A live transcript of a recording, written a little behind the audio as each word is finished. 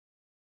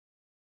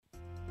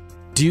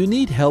Do you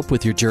need help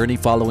with your journey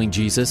following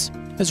Jesus?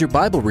 Has your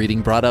Bible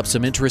reading brought up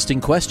some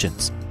interesting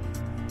questions?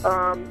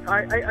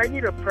 I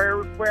need a prayer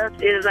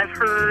request. I've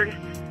heard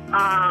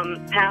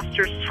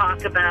pastors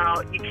talk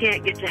about you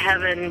can't get to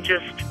heaven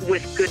just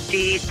with good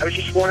deeds. I was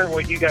just wondering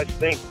what you guys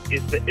think.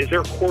 Is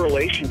there a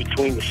correlation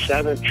between the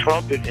seventh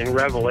trumpet in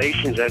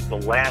Revelations as the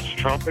last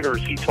trumpet, or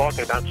is he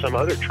talking about some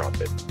other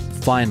trumpet?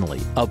 Finally,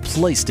 a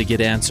place to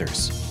get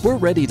answers. We're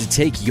ready to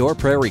take your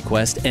prayer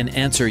request and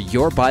answer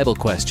your Bible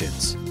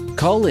questions.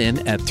 Call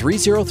in at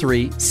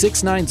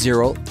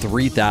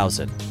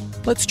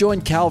 303-690-3000. Let's join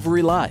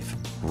Calvary Live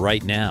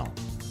right now.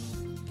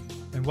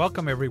 And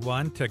welcome,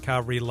 everyone, to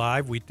Calvary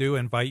Live. We do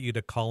invite you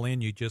to call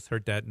in. You just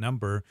heard that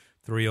number,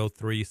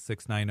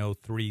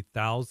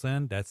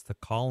 303-690-3000. That's the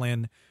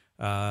call-in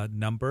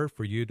number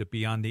for you to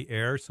be on the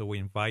air, so we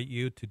invite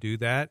you to do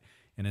that.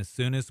 And as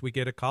soon as we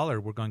get a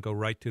caller, we're going to go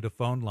right to the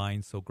phone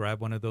line. So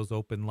grab one of those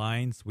open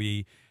lines.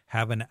 We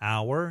have an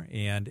hour,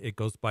 and it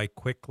goes by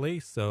quickly.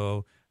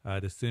 So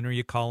the sooner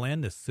you call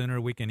in, the sooner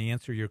we can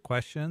answer your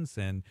questions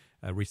and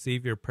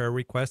receive your prayer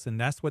requests.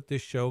 And that's what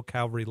this show,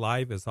 Calvary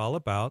Live, is all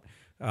about.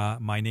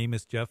 My name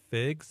is Jeff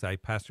Figs. I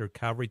pastor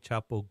Calvary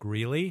Chapel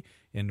Greeley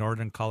in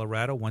northern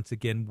Colorado. Once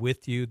again,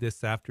 with you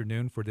this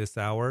afternoon for this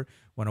hour. I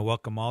want to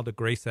welcome all the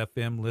Grace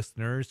FM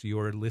listeners. You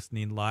are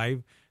listening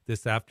live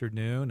this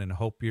afternoon, and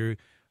hope you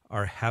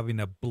are having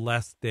a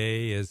blessed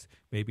day as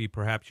maybe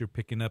perhaps you're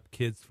picking up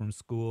kids from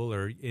school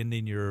or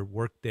ending your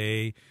work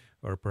day,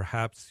 or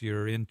perhaps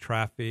you're in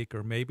traffic,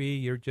 or maybe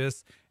you're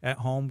just at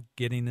home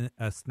getting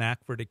a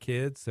snack for the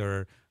kids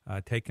or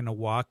taking a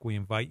walk. We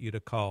invite you to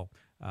call.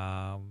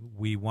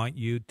 We want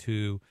you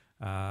to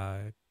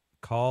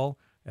call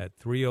at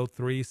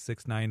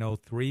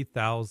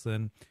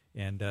 303-690-3000.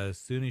 And as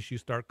soon as you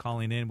start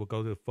calling in, we'll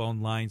go to the phone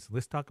lines.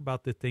 Let's talk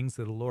about the things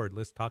of the Lord.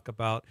 Let's talk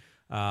about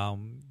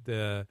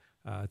the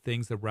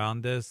things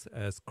around us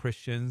as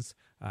Christians.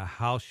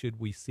 How should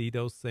we see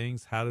those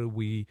things? How do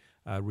we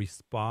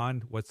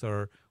respond? What's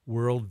our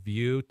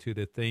worldview to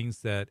the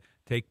things that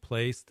take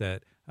place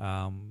that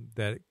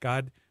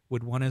God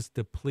would want us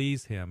to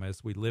please Him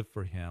as we live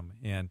for Him?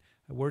 And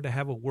we're to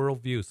have a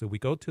worldview. So we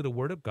go to the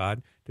Word of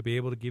God to be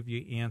able to give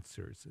you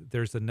answers.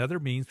 There's another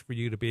means for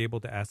you to be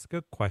able to ask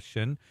a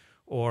question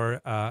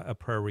or a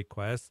prayer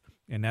request,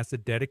 and that's a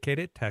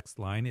dedicated text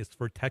line. It's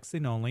for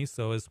texting only.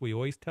 So as we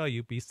always tell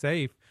you, be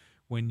safe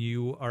when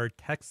you are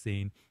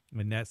texting,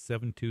 and that's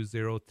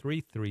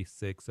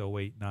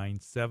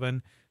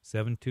 720-336-0897,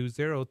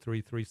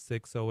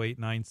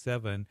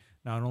 720-336-0897.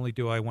 Not only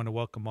do I want to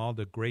welcome all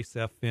the Grace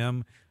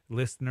FM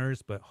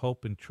listeners, but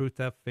Hope and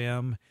Truth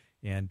FM.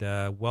 And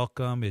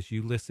welcome as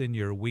you listen.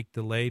 You're a week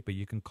delayed, but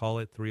you can call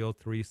it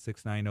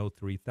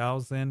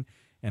 303-690-3000.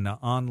 And the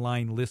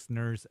online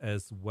listeners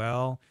as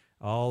well,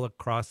 all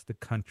across the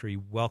country.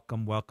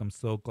 Welcome, welcome.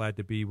 So glad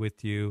to be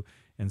with you.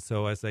 And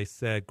so, as I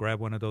said, grab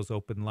one of those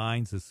open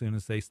lines. As soon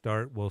as they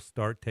start, we'll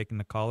start taking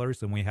the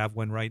callers, and we have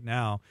one right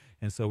now.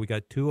 And so we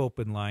got two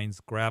open lines.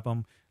 Grab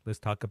them. Let's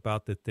talk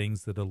about the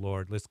things of the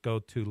Lord. Let's go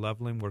to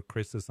Loveland, where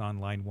Chris is on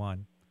line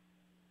one.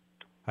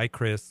 Hi,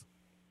 Chris.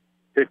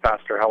 Hey,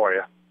 Pastor. How are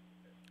you?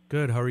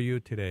 Good. How are you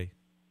today?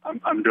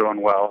 I'm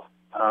doing well.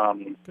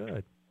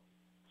 Good.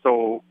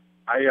 So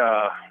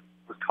I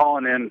was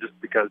calling in just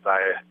because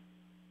I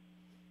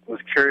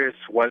was curious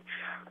what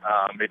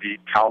maybe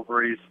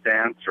Calvary's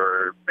stance,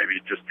 or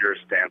maybe just your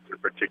stance in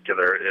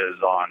particular,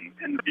 is on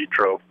in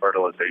vitro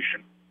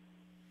fertilization.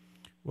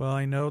 Well,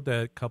 I know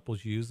that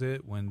couples use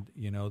it when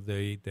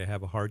they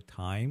have a hard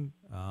time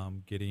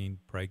getting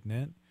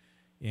pregnant.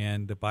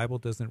 And the Bible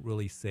doesn't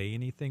really say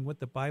anything.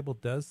 What the Bible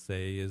does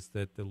say is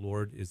that the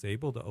Lord is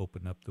able to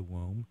open up the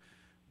womb,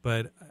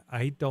 but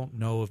I don't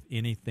know of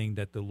anything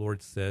that the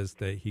Lord says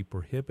that He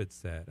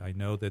prohibits that. I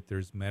know that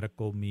there's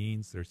medical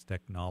means, there's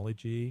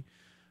technology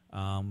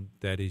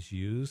that is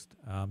used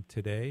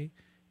today,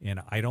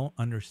 and I don't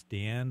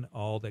understand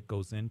all that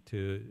goes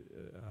into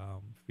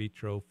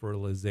vitro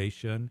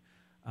fertilization,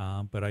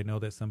 but I know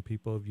that some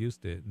people have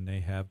used it, and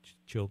they have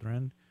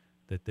children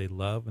that they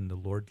love and the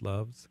Lord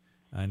loves.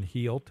 And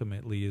He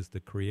ultimately is the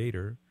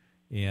creator.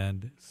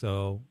 And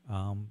so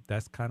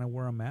that's kind of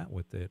where I'm at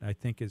with it. I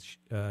think it's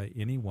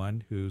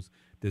anyone who's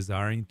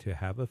desiring to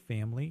have a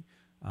family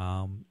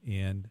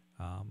and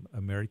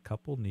a married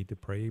couple need to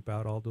pray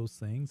about all those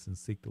things and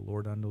seek the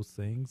Lord on those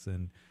things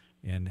and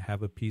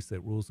have a peace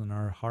that rules in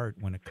our heart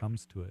when it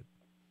comes to it.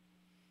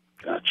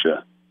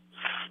 Gotcha.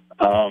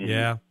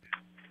 Yeah.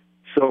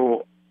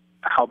 So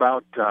how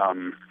about, I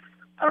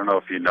don't know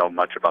if you know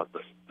much about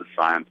the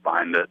science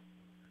behind it,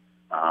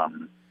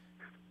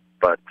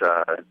 but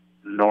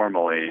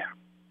normally,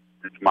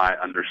 it's my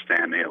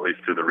understanding, at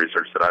least through the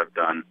research that I've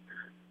done,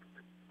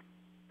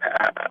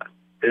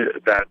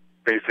 that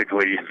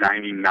basically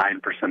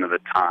 99% of the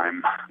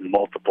time,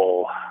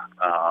 multiple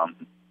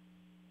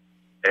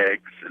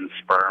eggs and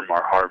sperm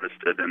are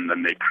harvested, and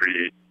then they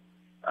create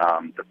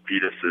the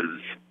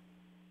fetuses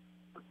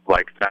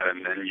like that.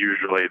 And then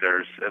usually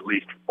there's at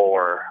least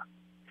 4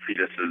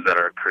 fetuses that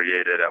are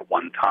created at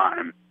one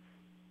time.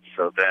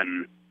 So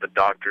then the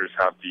doctors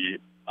have the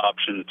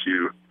option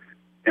to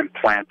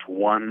implant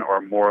one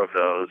or more of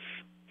those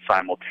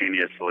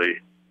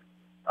simultaneously,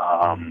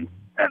 and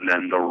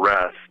then the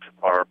rest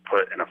are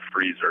put in a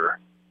freezer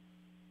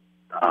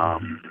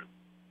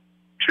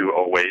to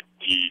await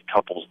the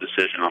couple's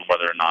decision on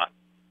whether or not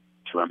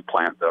to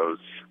implant those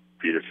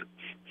fetuses.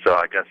 So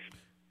I guess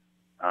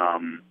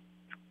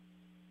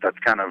that's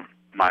kind of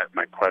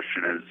my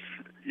question is,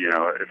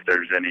 if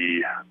there's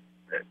any,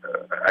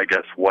 I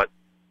guess, what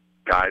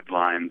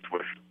guidelines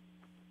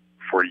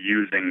for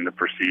using the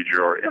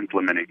procedure or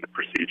implementing the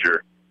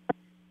procedure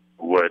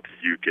would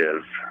you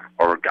give,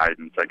 or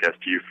guidance, I guess,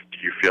 do you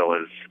feel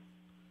is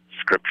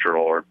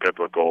scriptural or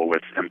biblical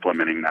with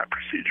implementing that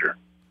procedure?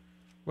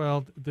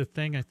 Well, the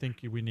thing I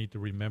think we need to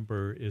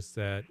remember is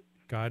that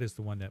God is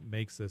the one that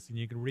makes us, and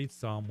you can read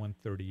Psalm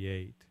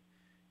 138,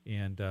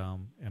 and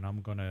I'm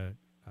going to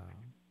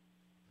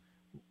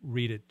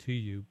read it to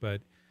you,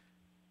 but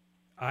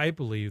I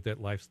believe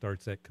that life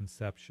starts at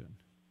conception,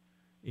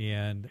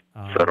 and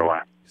so do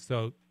I.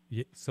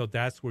 So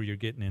that's where you're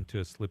getting into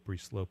a slippery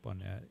slope on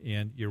that.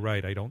 And you're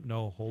right, I don't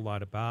know a whole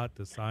lot about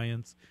the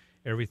science,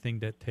 everything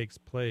that takes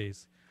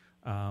place,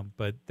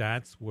 but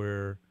that's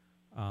where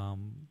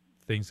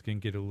things can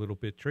get a little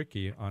bit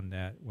tricky on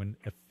that. When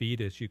a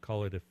fetus, you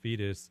call it a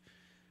fetus,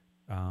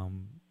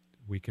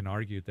 we can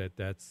argue that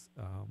that's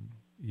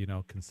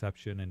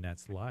conception and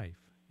that's life,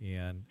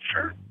 and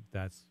sure.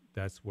 That's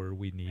where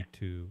we need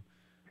to.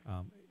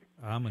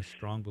 I'm a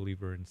strong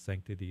believer in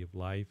sanctity of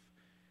life.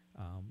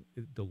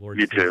 The Lord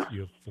says,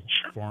 "You have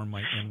formed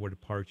my inward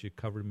parts. You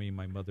covered me in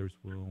my mother's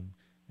womb,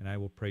 and I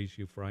will praise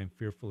you, for I am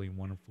fearfully and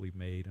wonderfully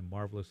made, and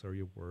marvelous are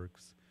your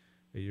works.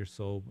 That your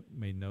soul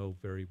may know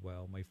very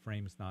well. My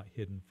frame is not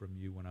hidden from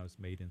you when I was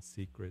made in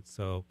secret."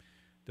 So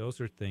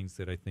those are things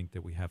that I think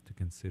that we have to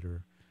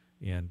consider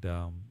and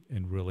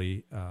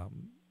really,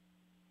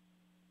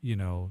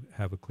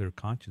 have a clear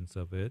conscience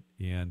of it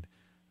and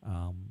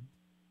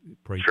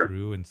pray sure.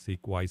 through and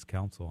seek wise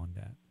counsel on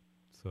that.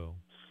 So.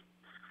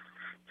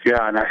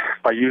 Yeah, and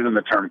by using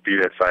the term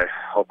fetus, I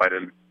hope I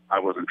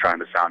wasn't trying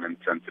to sound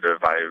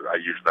insensitive. I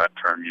use that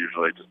term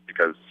usually just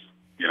because,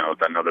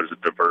 I know there's a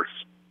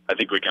diverse. I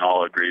think we can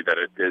all agree that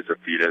it is a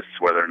fetus,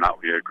 whether or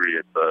not we agree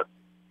it's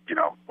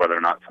whether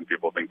or not some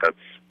people think that's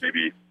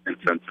maybe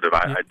insensitive.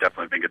 I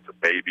definitely think it's a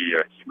baby,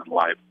 a human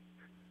life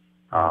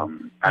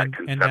at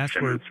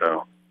conception.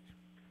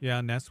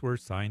 And that's where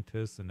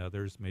scientists and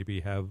others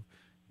maybe have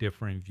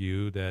different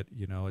view that,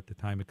 at the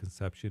time of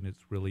conception,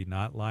 it's really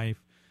not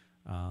life.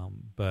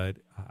 But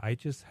I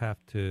just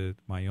have to,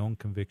 my own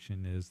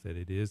conviction is that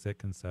it is at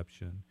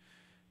conception,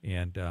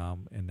 and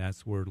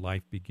that's where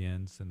life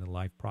begins and the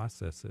life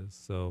processes.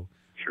 So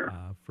sure.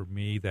 For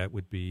me, that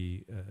would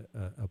be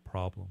a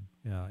problem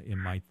in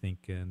my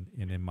thinking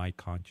and in my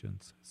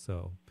conscience.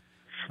 So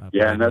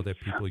I know that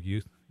people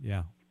use,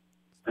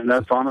 And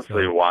that's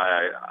honestly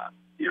why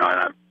and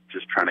I'm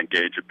just trying to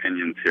gauge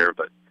opinions here,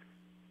 but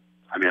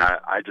I mean,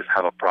 I just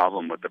have a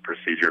problem with the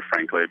procedure,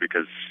 frankly,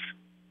 because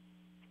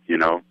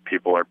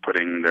people are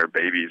putting their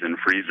babies in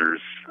freezers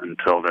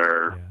until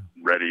they're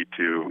ready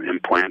to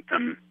implant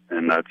them,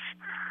 and that's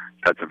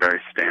a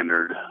very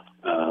standard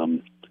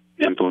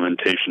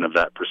implementation of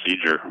that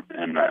procedure.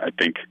 And I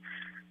think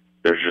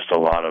there's just a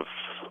lot of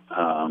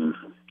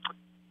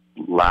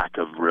lack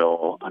of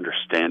real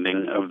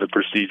understanding of the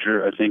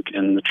procedure, I think,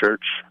 in the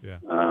church. Yeah.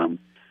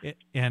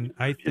 And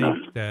I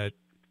think that,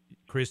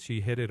 Chris,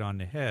 you hit it on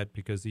the head,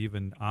 because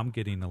even I'm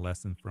getting a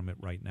lesson from it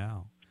right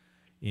now.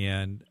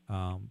 And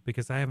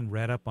because I haven't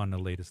read up on the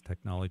latest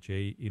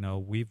technology,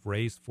 we've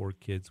raised 4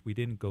 kids. We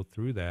didn't go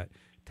through that.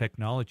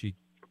 Technology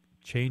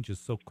changes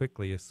so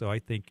quickly. So I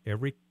think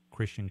every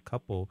Christian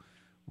couple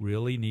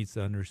really needs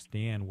to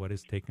understand what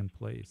has taken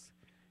place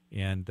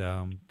and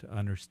to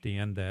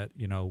understand that,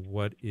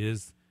 what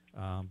is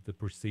the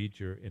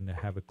procedure, and to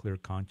have a clear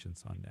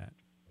conscience on that.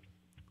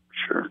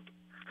 Sure.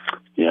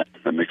 Yeah,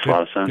 that makes a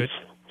lot of sense.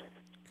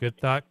 Good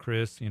thought,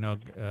 Chris. And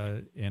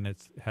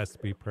it has to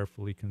be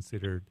prayerfully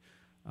considered.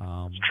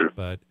 True.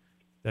 But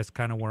that's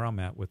kind of where I'm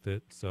at with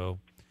it. So,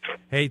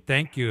 hey,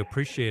 thank you.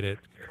 Appreciate it.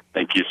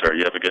 Thank you, sir.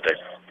 You have a good day.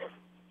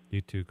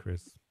 You too,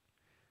 Chris.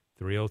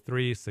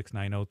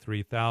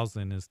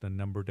 303-690-3000 is the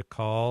number to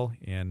call.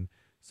 And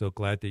so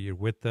glad that you're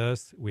with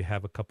us. We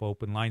have a couple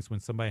open lines.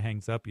 When somebody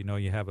hangs up,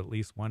 you have at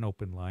least one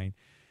open line.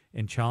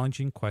 And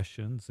challenging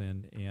questions.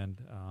 And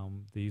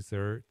these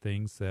are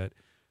things that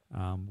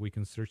we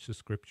can search the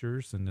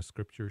Scriptures, and the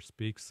Scripture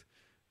speaks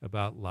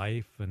about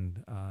life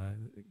and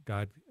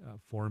God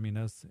forming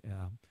us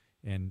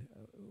and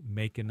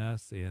making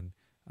us, and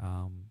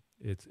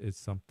it's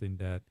something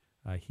that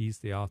He's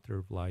the author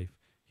of life.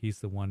 He's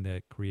the one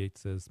that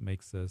creates us,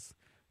 makes us,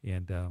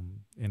 and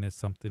it's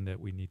something that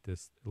we need to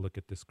look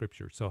at the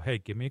Scripture. So hey,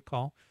 give me a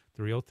call.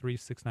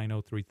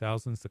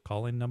 303-690-3000 is the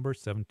call-in number.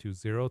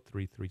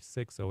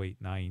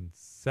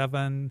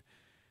 720-336-0897,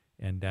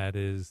 and that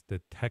is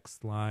the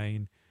text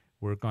line.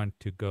 We're going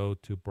to go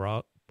to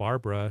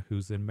Barbara,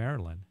 who's in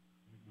Maryland.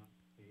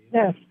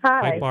 Yes.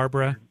 Hi. Hi,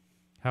 Barbara.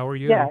 How are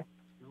you? Yes.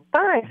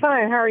 Fine.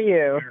 How are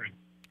you?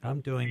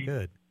 I'm doing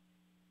good.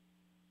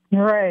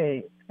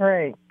 Right,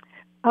 right.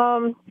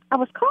 I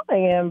was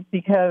calling in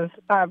because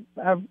I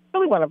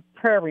really want a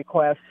prayer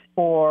request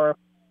for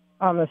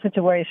the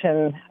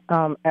situation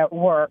at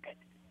work.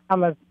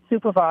 I'm a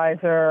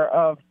supervisor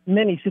of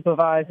many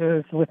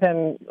supervisors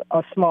within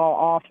a small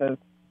office,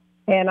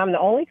 and I'm the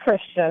only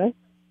Christian,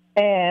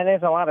 and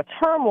there's a lot of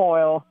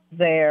turmoil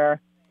there.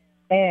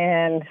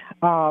 And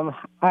I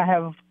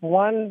have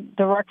one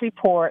direct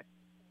report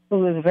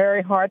who is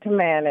very hard to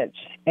manage,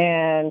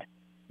 and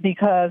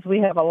because we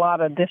have a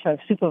lot of different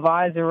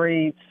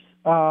supervisory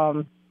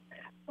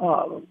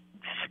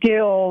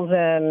skills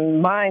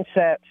and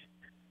mindsets,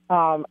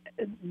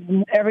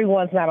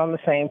 everyone's not on the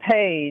same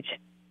page,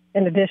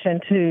 in addition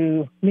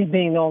to me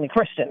being the only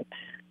Christian.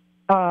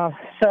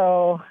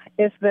 So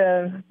it's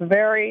been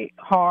very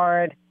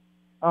hard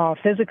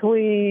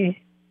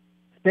physically,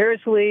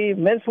 spiritually,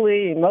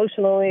 mentally,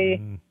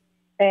 emotionally,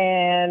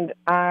 and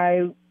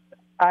I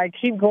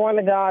keep going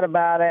to God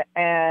about it,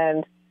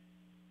 and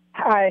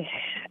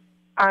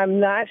I'm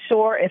not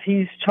sure if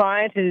he's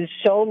trying to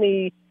show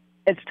me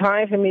it's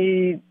time for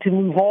me to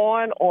move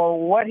on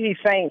or what he's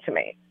saying to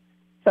me.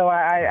 So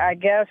I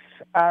guess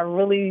I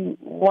really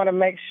want to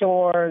make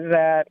sure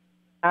that,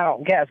 I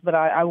don't guess, but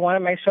I want to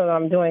make sure that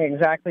I'm doing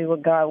exactly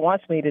what God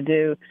wants me to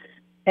do.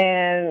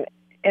 And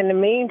in the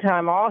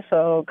meantime,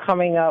 also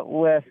coming up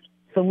with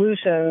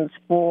solutions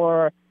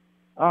for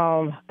the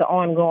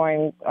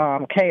ongoing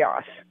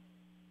chaos.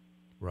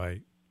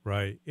 Right,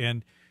 right.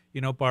 And,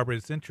 Barbara,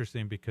 it's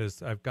interesting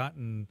because I've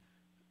gotten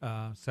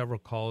several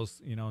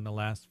calls, in the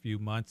last few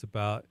months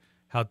about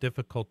how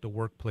difficult the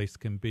workplace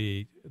can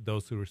be.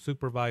 Those who are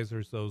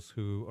supervisors, those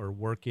who are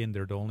working,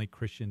 they're the only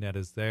Christian that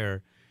is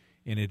there.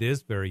 And it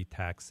is very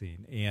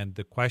taxing. And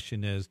the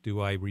question is,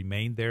 do I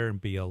remain there and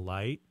be a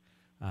light?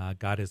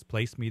 God has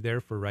placed me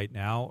there for right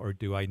now, or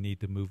do I need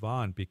to move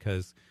on?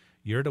 Because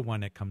you're the one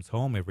that comes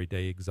home every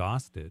day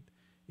exhausted,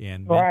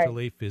 and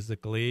mentally,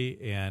 physically,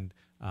 and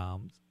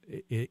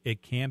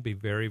it can be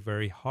very,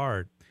 very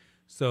hard.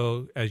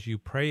 So as you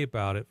pray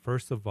about it,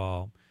 first of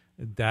all,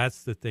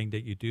 that's the thing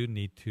that you do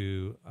need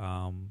to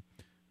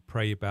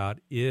pray about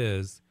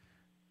is,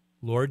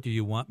 Lord, do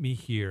you want me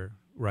here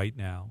right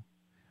now?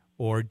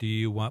 Or do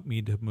you want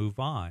me to move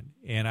on?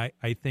 And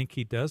I think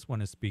he does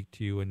want to speak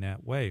to you in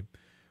that way.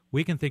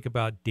 We can think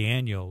about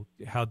Daniel,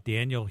 how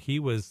Daniel, he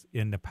was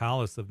in the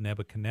palace of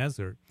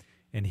Nebuchadnezzar,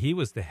 and he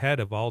was the head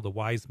of all the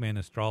wise men,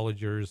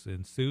 astrologers,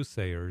 and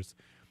soothsayers,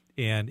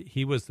 and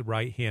he was the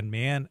right-hand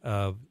man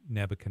of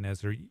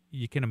Nebuchadnezzar.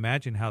 You can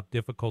imagine how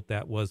difficult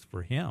that was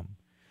for him.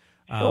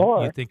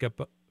 Sure.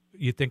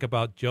 You think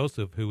about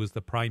Joseph, who was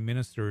the prime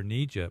minister in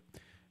Egypt,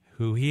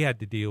 who he had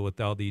to deal with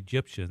all the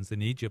Egyptians,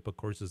 and Egypt, of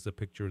course, is a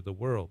picture of the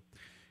world.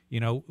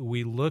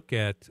 We look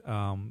at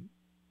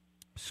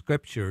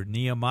Scripture.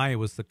 Nehemiah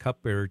was the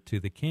cupbearer to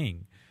the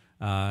king.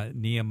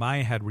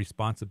 Nehemiah had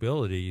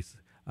responsibilities,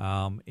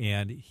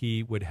 and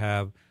he would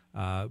have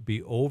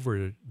be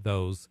over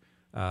those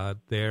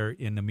there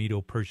in the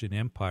Medo-Persian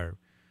Empire.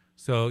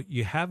 So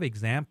you have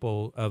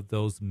example of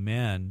those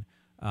men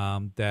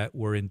that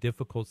were in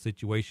difficult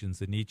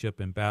situations in Egypt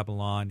and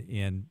Babylon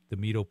in the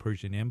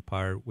Medo-Persian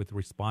Empire with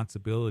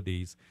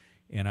responsibilities.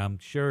 And I'm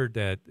sure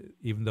that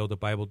even though the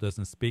Bible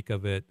doesn't speak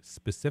of it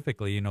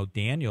specifically,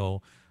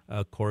 Daniel,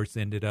 of course,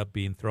 ended up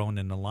being thrown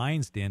in the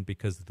lion's den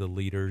because of the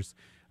leaders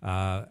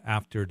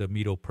after the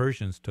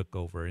Medo-Persians took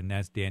over, and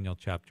that's Daniel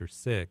chapter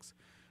 6.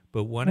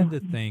 But one of the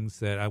things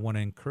that I want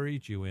to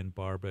encourage you in,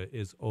 Barbara,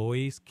 is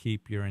always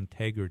keep your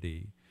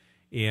integrity.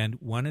 And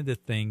one of the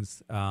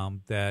things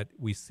that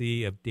we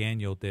see of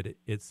Daniel, that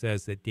it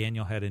says that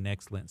Daniel had an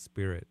excellent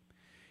spirit.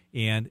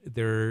 And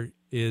there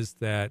is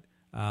that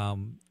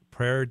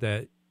prayer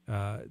that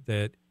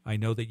I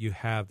know that you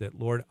have, that,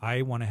 Lord,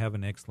 I want to have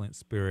an excellent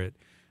spirit,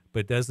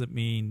 but doesn't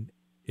mean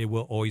it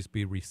will always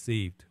be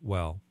received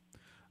well.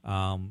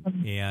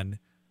 And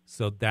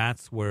so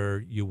that's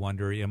where you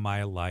wonder, am I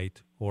a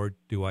light or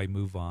do I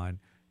move on?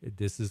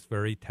 This is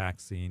very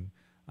taxing.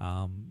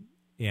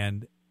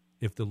 And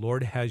if the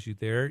Lord has you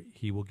there,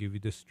 he will give you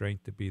the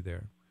strength to be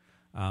there.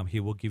 He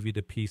will give you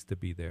the peace to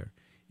be there.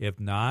 If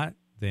not,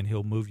 then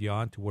he'll move you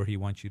on to where he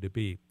wants you to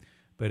be.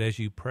 But as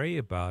you pray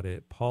about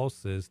it, Paul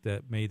says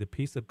that may the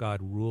peace of God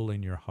rule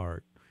in your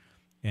heart.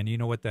 And you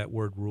know what that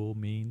word rule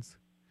means?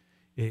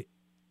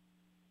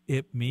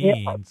 It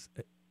means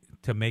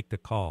to make the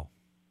call.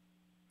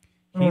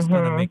 He's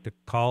going to make the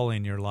call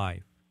in your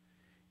life.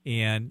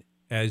 And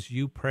as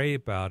you pray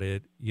about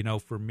it,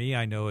 for me,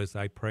 I know as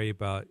I pray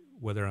about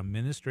whether I'm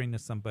ministering to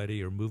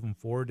somebody or moving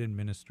forward in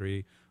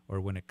ministry, or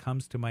when it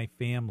comes to my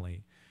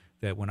family,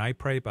 that when I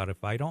pray about it,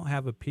 if I don't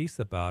have a peace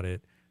about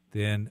it,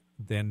 then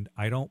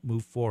I don't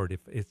move forward. If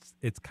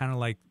it's kind of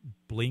like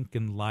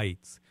blinking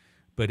lights.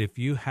 But if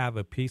you have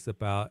a peace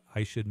about,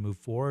 I should move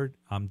forward,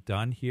 I'm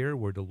done here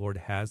where the Lord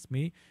has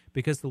me,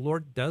 because the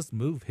Lord does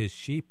move his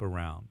sheep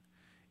around.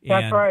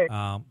 That's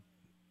right.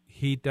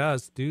 He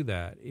does do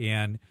that.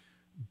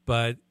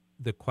 But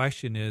the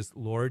question is,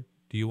 Lord,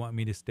 do you want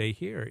me to stay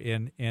here?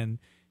 And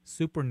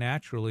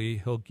supernaturally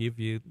he'll give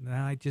you,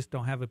 "Nah, I just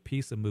don't have a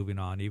peace of moving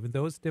on. Even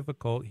though it's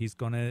difficult, he's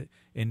going to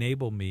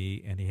enable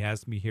me, and he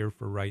has me here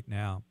for right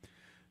now.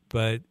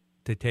 But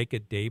to take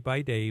it day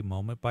by day,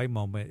 moment by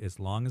moment, as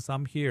long as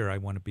I'm here, I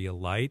want to be a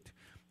light.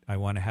 I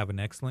want to have an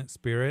excellent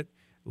spirit.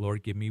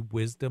 Lord, give me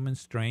wisdom and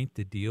strength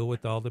to deal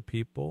with all the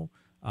people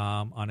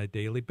on a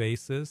daily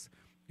basis.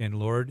 And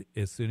Lord,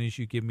 as soon as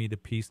you give me the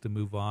peace to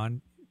move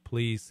on,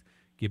 please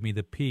give me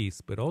the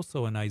peace." But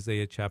also in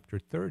Isaiah chapter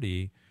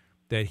 30,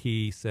 that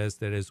he says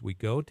that as we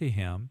go to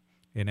him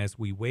and as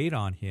we wait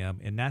on him,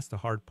 and that's the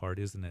hard part,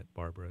 isn't it,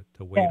 Barbara,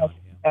 to wait on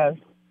him? Yes.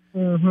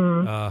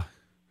 Mm-hmm.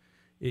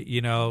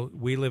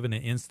 We live in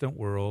an instant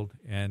world,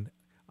 and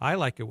I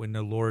like it when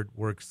the Lord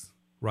works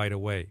right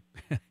away,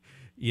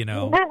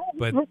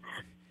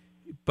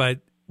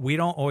 but we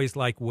don't always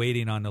like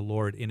waiting on the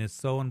Lord, and it's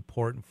so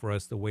important for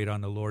us to wait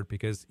on the Lord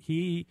because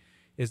he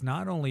is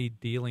not only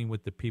dealing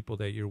with the people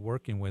that you're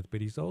working with,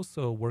 but he's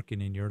also working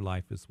in your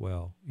life as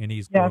well, and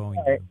he's growing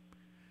you.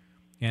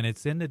 And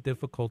it's in the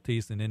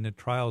difficulties and in the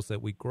trials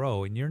that we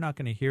grow, and you're not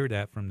going to hear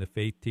that from the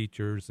faith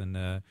teachers and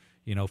the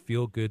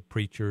feel-good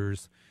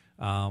preachers.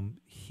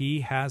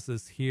 He has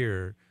us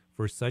here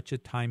for such a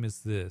time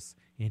as this,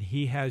 and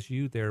he has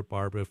you there,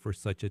 Barbara, for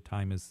such a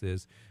time as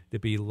this, to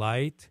be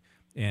light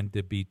and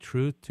to be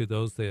truth to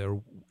those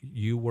that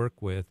you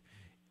work with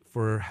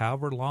for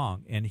however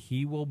long, and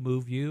he will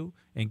move you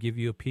and give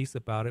you a peace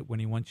about it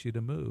when he wants you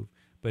to move.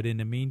 But in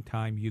the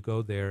meantime, you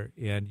go there,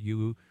 and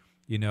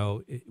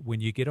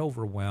when you get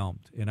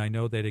overwhelmed, and I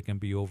know that it can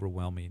be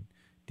overwhelming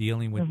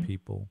dealing with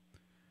people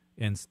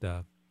and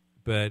stuff,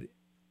 but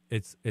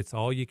it's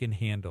all you can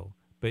handle.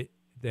 But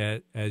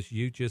that as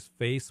you just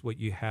face what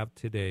you have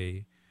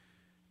today,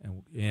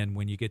 and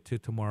when you get to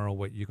tomorrow,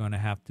 what you're going to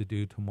have to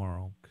do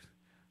tomorrow,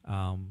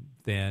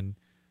 then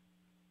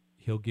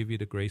he'll give you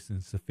the grace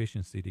and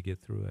sufficiency to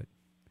get through it.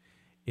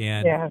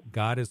 And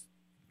God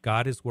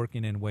is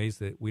working in ways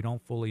that we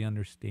don't fully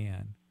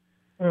understand.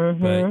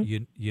 But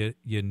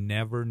you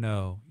never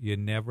know. You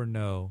never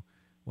know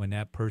when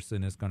that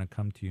person is going to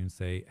come to you and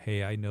say,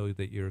 "Hey, I know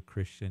that you're a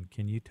Christian.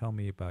 Can you tell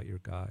me about your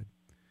God?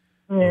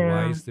 Or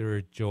why is there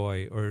a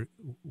joy? Or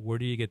where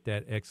do you get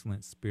that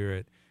excellent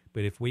spirit?"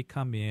 But if we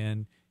come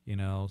in,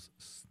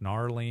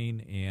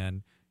 snarling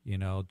and,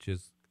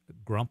 just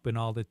grumping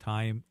all the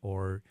time,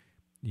 or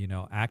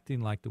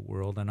acting like the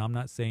world. And I'm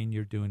not saying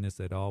you're doing this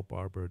at all,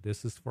 Barbara.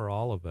 This is for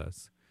all of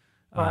us.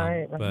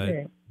 Right.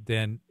 But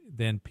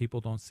then people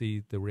don't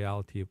see the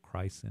reality of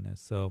Christ in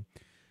us. So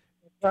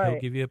he'll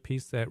give you a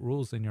peace that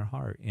rules in your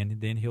heart. And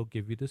then he'll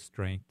give you the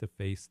strength to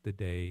face the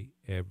day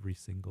every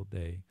single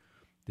day.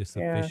 The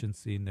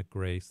sufficiency and the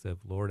grace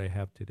of, "Lord, I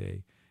have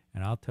today."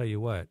 And I'll tell you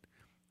what,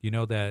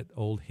 that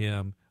old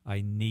hymn,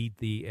 "I need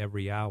thee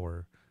every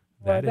hour."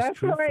 That is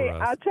true for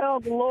us. I tell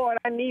the Lord,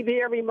 I need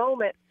thee every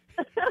moment.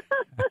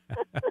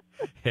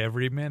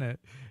 Every minute.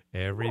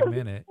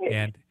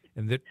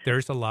 And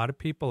there's a lot of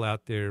people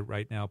out there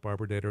right now,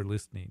 Barbara, that are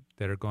listening,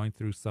 that are going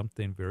through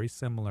something very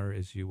similar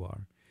as you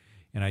are.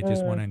 And I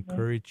just want to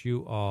encourage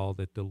you all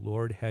that the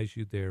Lord has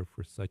you there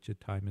for such a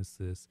time as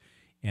this.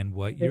 And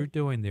what you're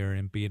doing there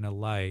and being a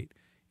light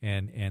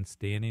and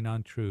standing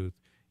on truth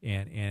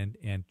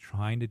and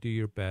trying to do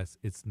your best,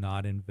 it's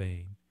not in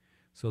vain.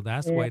 So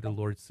that's why the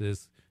Lord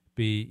says,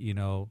 be,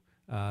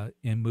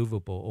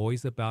 immovable,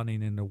 always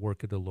abounding in the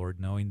work of the Lord,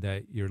 knowing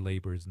that your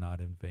labor is not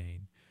in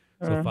vain.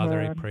 So, Father,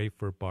 I pray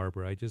for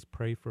Barbara. I just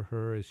pray for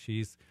her as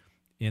she's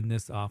in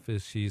this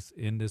office, she's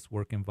in this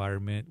work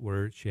environment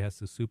where she has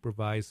to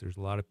supervise. There's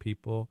a lot of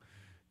people.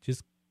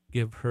 Just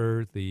give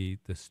her the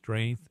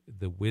strength,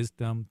 the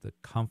wisdom, the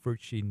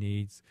comfort she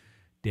needs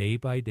day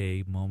by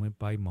day, moment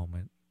by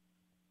moment.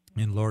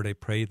 And, Lord, I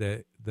pray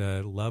that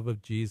the love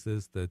of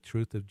Jesus, the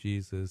truth of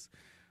Jesus,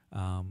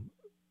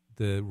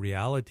 the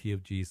reality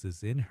of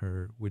Jesus in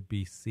her would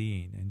be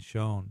seen and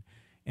shown.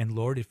 And,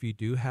 Lord, if you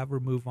do have her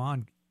move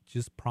on,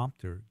 just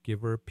prompt her.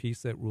 Give her a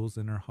peace that rules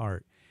in her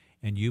heart.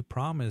 And you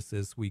promise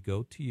as we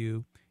go to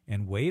you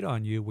and wait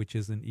on you, which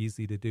isn't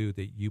easy to do,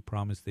 that you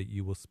promise that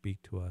you will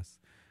speak to us.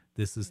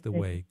 This is the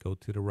way. Go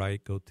to the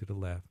right, go to the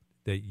left,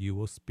 that you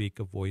will speak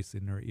a voice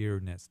in her ear,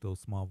 in that still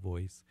small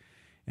voice.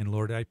 And,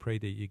 Lord, I pray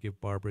that you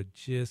give Barbara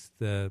just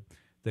the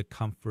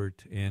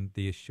comfort and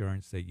the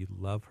assurance that you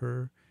love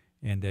her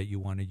and that you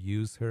want to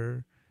use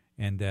her,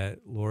 and that,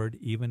 Lord,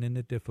 even in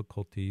the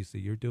difficulties, that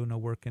you're doing a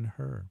work in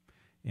her.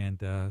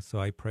 And so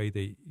I pray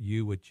that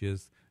you would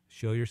just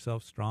show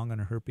yourself strong on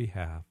her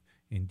behalf.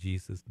 In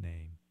Jesus'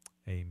 name,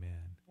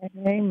 amen.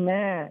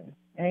 Amen.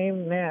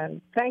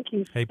 Amen. Thank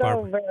you so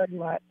Barbara. very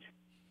much.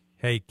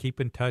 Hey, keep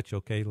in touch,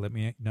 okay? Let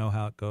me know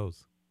how it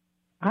goes.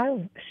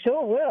 I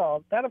sure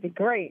will. That'll be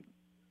great.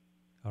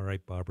 All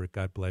right, Barbara.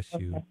 God bless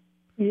you. Okay.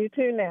 You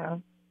too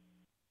now.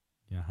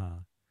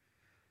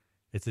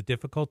 It's a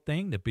difficult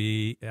thing to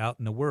be out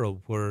in the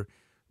world where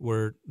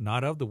we're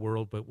not of the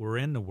world, but we're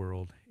in the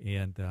world.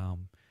 And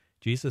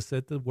Jesus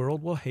said the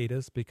world will hate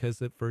us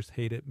because it first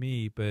hated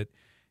me. But,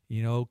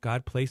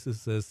 God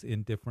places us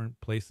in different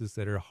places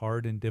that are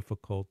hard and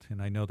difficult.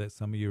 And I know that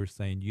some of you are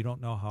saying, you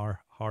don't know how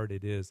hard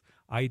it is.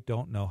 I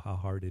don't know how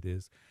hard it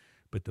is,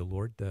 but the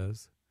Lord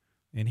does.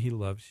 And he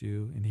loves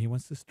you, and he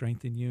wants to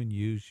strengthen you and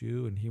use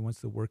you, and he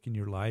wants to work in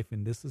your life.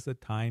 And this is a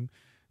time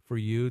for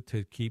you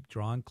to keep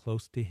drawing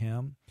close to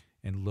him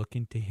and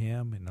looking to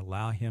him and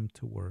allow him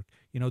to work.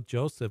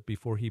 Joseph,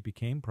 before he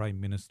became prime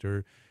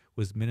minister,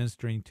 was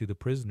ministering to the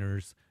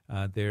prisoners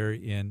there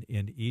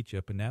in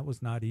Egypt, and that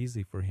was not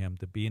easy for him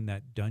to be in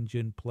that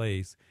dungeon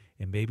place.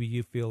 And maybe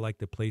you feel like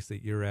the place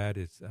that you're at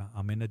is,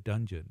 I'm in a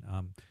dungeon,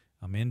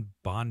 I'm in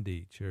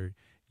bondage, or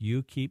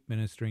you keep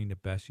ministering the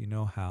best you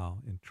know how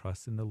and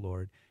trust in the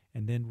Lord,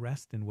 and then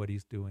rest in what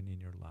he's doing in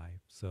your life.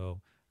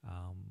 So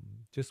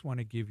just want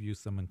to give you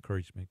some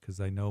encouragement,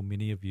 because I know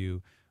many of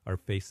you are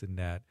facing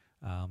that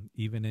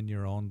even in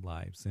your own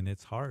lives, and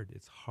it's hard.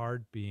 It's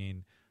hard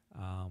being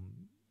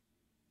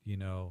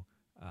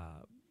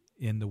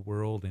in the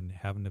world and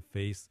having to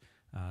face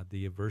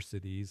the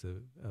adversities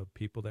of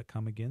people that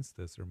come against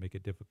us or make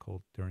it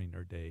difficult during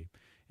our day.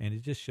 And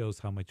it just shows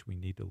how much we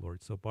need the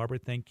Lord. So, Barbara,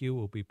 thank you.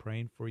 We'll be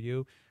praying for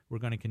you. We're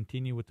going to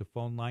continue with the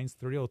phone lines,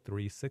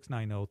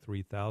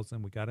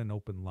 303-690-3000. We got an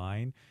open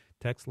line.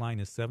 Text line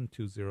is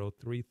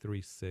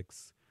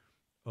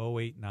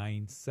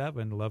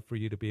 720-336-0897. Love for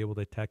you to be able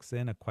to text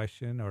in a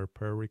question or a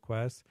prayer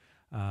request.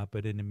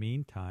 But in the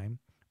meantime,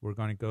 we're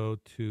going to go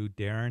to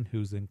Darren,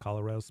 who's in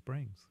Colorado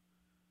Springs.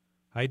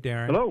 Hi,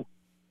 Darren. Hello.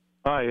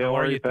 Hi, how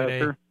are you, Pastor?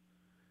 Today?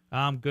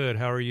 I'm good.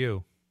 How are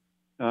you?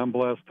 I'm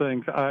blessed,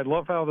 thanks. I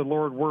love how the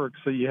Lord works.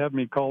 So you had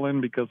me call in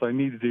because I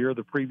needed to hear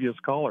the previous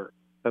caller.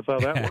 That's how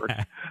that works.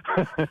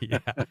 Yeah.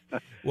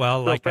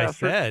 Well, like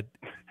Pastor, I said,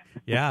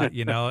 yeah,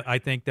 I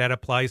think that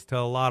applies to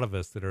a lot of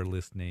us that are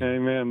listening.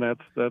 Amen.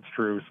 That's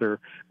true, sir.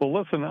 Well,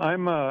 listen,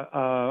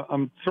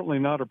 I'm certainly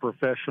not a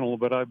professional,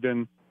 but I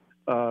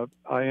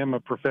am a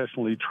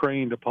professionally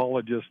trained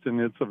apologist,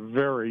 and it's a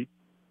very,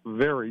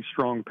 very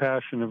strong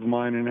passion of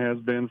mine and has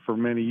been for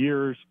many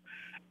years.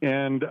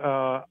 And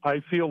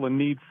I feel the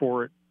need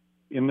for it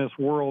in this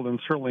world, and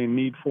certainly a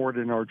need for it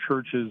in our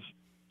churches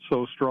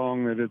so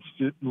strong that it's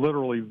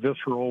literally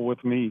visceral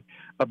with me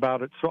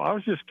about it. So I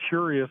was just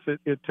curious.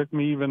 It took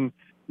me, even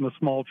in the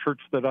small church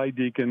that I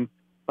deacon,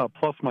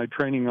 plus my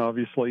training,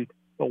 obviously,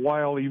 a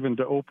while even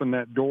to open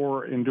that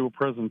door and do a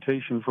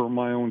presentation for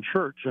my own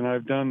church. And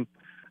I've done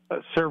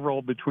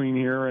several between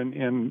here and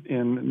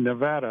in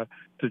Nevada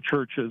to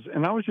churches.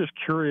 And I was just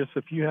curious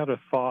if you had a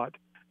thought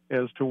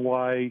as to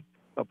why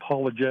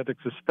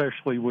apologetics,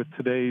 especially with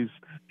today's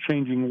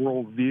changing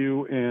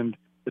worldview and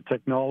the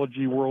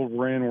technology world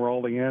we're in, where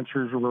all the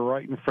answers are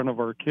right in front of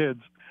our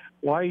kids,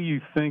 why you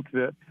think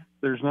that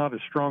there's not a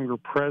stronger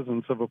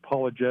presence of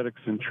apologetics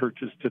in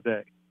churches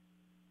today?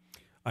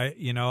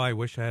 I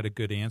wish I had a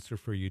good answer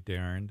for you,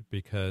 Darren,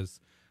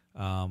 because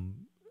I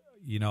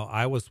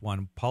was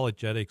one.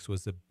 Apologetics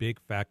was a big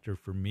factor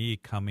for me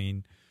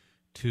coming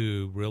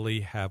to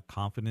really have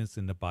confidence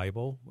in the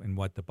Bible and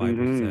what the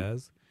Bible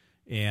says,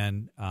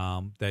 and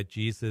that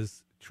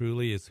Jesus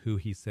truly is who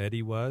he said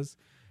he was.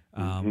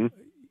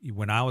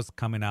 When I was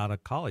coming out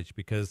of college,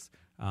 because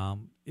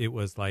it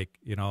was like,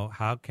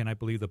 how can I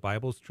believe the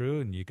Bible's true?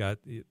 And you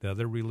got the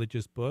other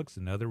religious books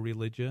and other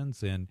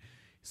religions. And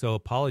so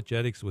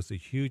apologetics was a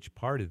huge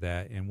part of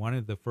that. And one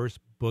of the first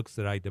books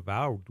that I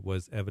devoured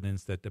was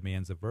Evidence That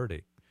Demands a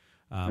Verdict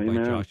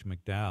by Josh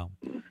McDowell.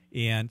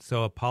 And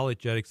so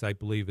apologetics, I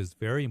believe, is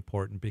very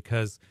important,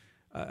 because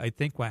I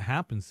think what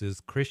happens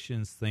is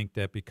Christians think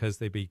that because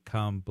they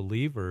become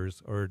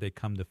believers or they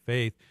come to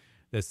faith,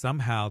 that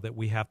somehow that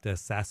we have to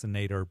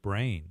assassinate our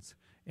brains.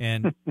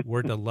 And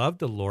we're to love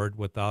the Lord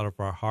with all of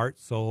our heart,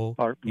 soul,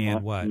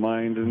 and what?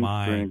 Mind and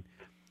strength.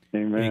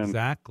 Amen.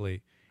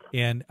 Exactly.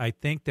 And I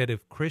think that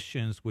if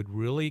Christians would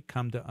really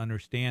come to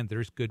understand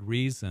there's good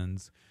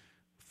reasons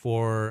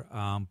for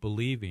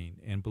believing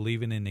in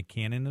the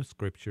canon of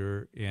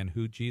Scripture and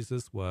who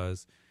Jesus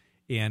was.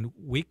 And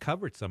we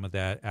covered some of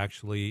that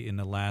actually in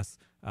the last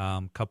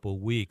couple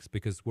of weeks,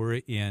 because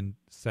we're in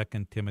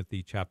 2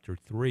 Timothy chapter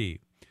 3.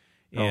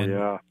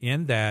 And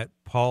in that,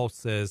 Paul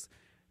says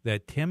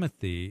that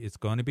Timothy, it's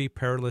going to be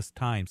perilous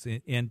times.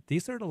 And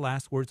these are the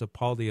last words of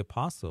Paul the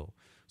Apostle.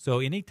 So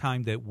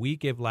anytime that we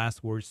give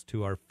last words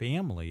to our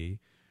family,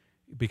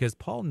 because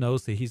Paul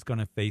knows that he's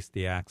going to face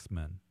the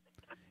axeman.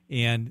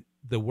 And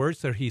the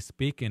words that he's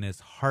speaking is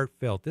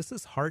heartfelt. This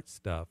is heart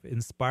stuff,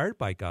 inspired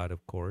by God,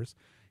 of course.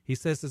 He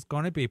says it's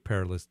going to be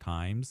perilous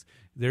times.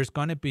 There's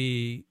going to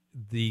be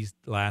these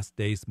last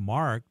days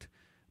marked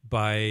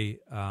by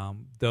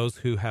those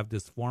who have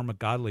this form of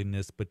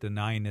godliness but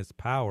denying its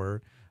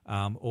power,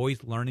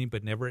 always learning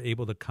but never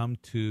able to come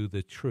to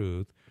the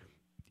truth.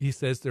 He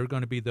says there are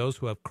going to be those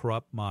who have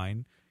corrupt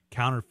mind,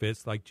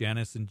 counterfeits like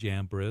Jannes and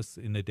Jambres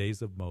in the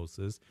days of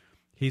Moses.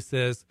 He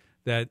says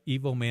that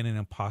evil men and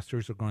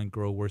impostors are going to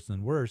grow worse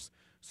and worse.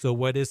 So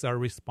what is our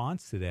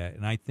response to that?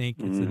 And I think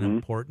it's an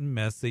important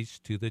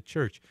message to the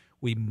church.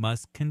 We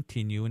must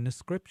continue in the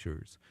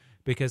Scriptures,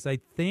 because I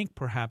think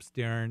perhaps,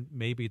 Darren,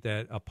 maybe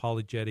that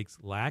apologetics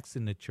lacks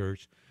in the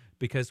church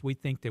because we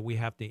think that we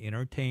have to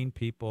entertain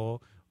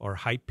people or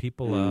hype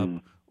people up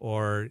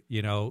or,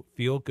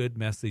 feel good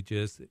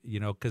messages,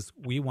 because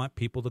we want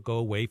people to go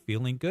away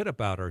feeling good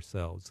about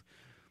ourselves.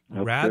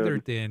 That's rather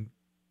good. than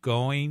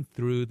going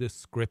through the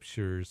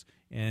scriptures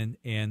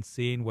and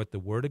seeing what the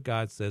Word of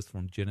God says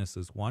from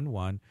Genesis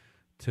 1:1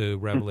 to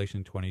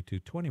Revelation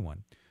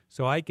 22:21.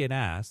 So I get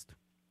asked,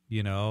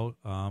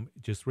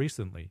 just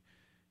recently,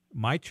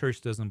 my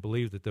church doesn't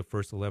believe that the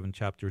first 11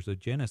 chapters of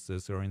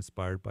Genesis are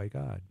inspired by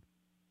God.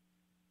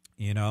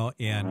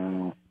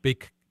 And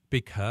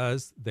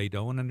because they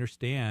don't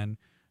understand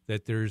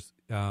that there's,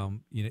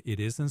 it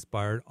is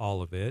inspired,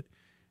 all of it.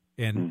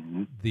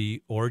 And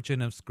the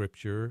origin of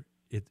Scripture,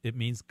 it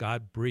means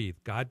God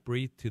breathed. God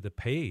breathed to the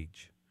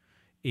page.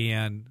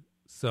 And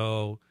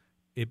so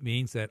it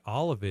means that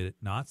all of it,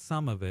 not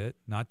some of it,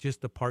 not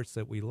just the parts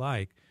that we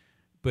like.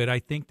 But I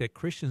think that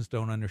Christians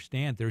don't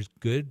understand there's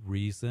good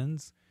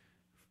reasons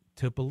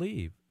to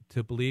believe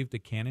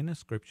the canon of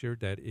Scripture,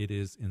 that it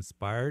is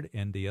inspired,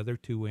 and the other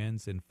two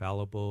ends,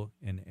 infallible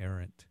and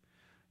errant.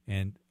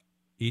 And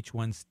each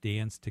one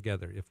stands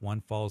together. If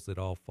one falls, it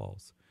all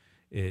falls.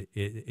 It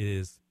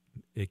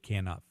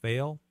cannot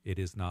fail. It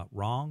is not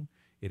wrong.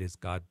 It is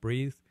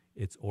God-breathed.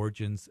 Its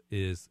origins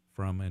is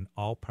from an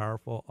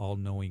all-powerful,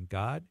 all-knowing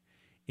God.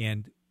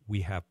 And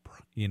we have,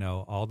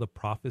 all the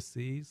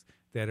prophecies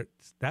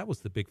that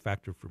was the big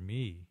factor for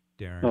me,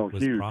 Darren,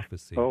 was huge.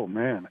 prophecy. Oh,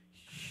 man.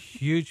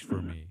 Huge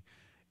for me.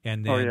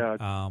 And then,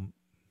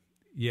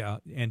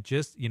 and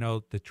just,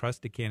 the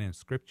trusted canon of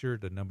Scripture,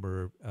 the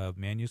number of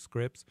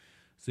manuscripts.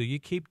 So you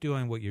keep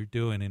doing what you're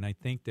doing, and I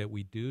think that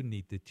we do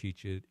need to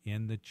teach it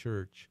in the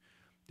church,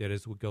 that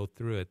as we go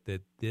through it,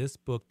 that this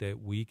book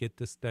that we get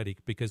to study,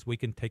 because we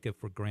can take it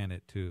for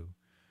granted too.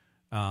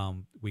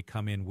 We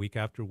come in week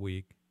after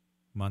week,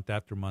 month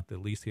after month,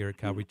 at least here at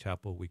Calvary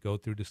Chapel, we go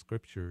through the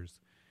Scriptures,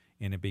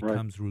 and it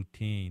becomes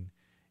routine,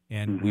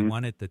 and we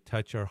want it to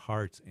touch our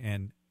hearts,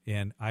 and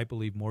I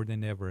believe more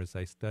than ever as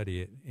I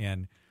study it,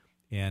 and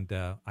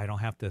I don't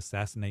have to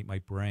assassinate my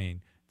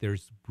brain.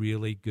 There's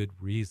really good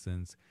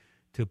reasons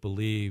to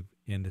believe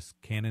in this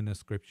canon of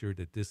Scripture,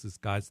 that this is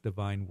God's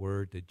divine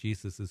word, that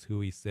Jesus is who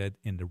he said,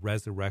 and the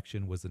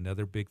resurrection was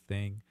another big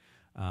thing.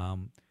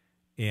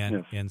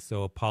 And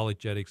so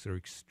apologetics are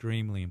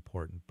extremely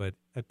important. But,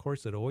 of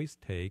course, it always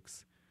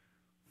takes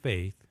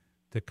faith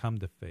to come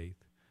to faith.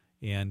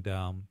 And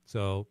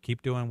so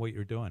keep doing what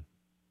you're doing.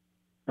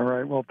 All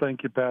right. Well,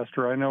 thank you,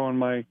 Pastor. I know in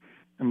my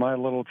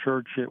little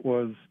church it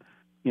was,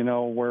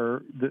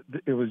 where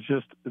it was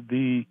just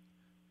the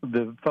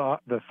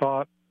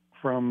thought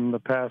from the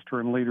pastor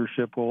and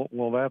leadership.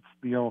 Well, that's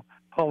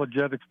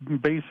apologetics.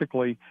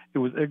 Basically, it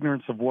was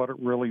ignorance of what it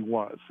really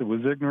was. It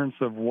was ignorance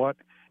of what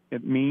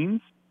it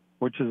means,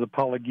 which is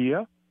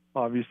apologia.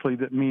 Obviously,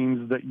 that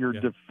means that you're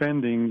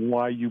defending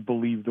why you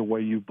believe the way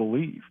you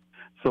believe.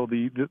 So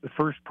the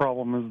first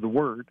problem is the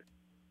word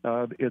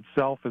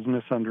itself is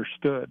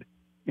misunderstood.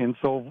 And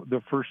so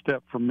the first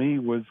step for me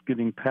was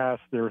getting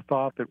past their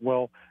thought that,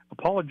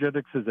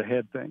 apologetics is a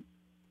head thing.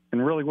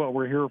 And really what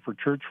we're here for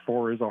church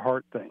for is a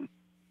heart thing.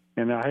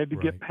 And I had to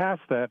get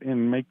past that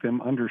and make them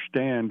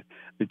understand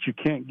that you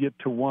can't get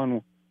to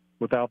one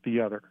without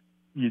the other.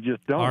 You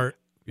just don't.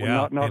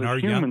 Not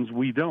as humans,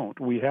 we don't.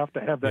 We have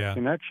to have that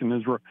connection.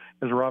 As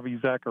Ravi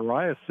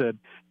Zacharias said,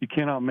 you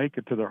cannot make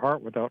it to the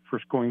heart without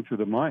first going through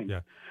the mind. Yeah.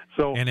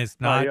 So, and it's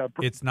not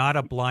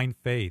a blind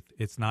faith.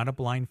 It's not a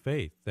blind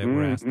faith that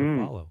we're asked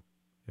to follow.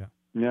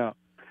 Yeah.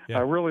 I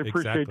really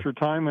appreciate your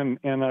time, and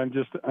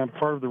I'm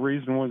part of the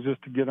reason was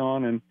just to get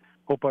on and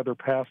hope other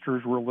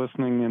pastors were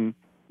listening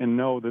and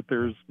know that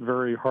there's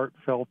very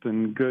heartfelt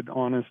and good,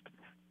 honest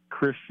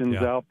Christians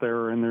out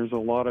there, and there's a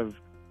lot of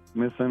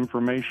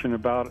misinformation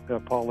about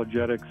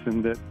apologetics,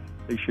 and that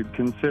they should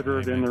consider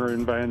it in their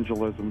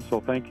evangelism. So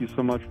thank you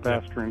so much,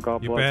 Pastor, and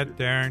God bless you. You bet,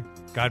 Darren.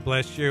 God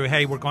bless you.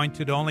 Hey, we're going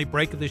to the only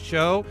break of the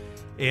show,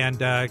 and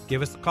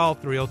give us a call,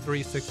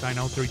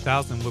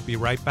 303-690-3000. We'll be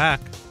right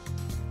back.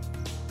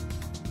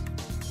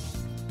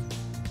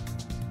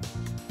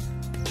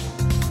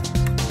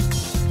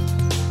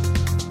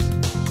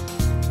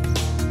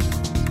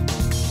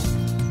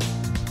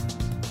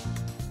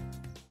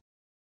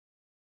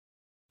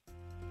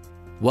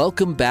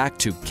 Welcome back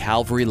to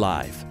Calvary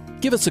Live.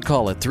 Give us a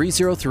call at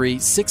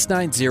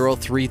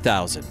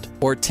 303-690-3000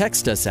 or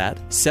text us at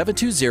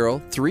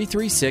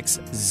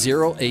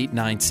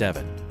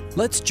 720-336-0897.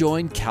 Let's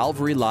join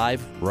Calvary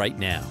Live right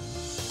now.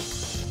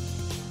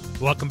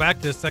 Welcome back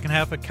to the second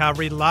half of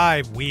Calvary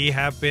Live. We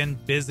have been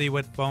busy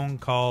with phone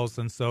calls,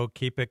 and so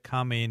keep it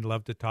coming.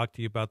 Love to talk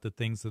to you about the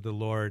things of the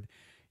Lord,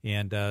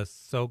 and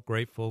so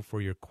grateful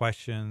for your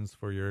questions,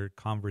 for your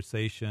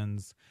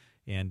conversations.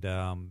 And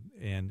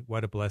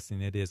what a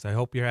blessing it is. I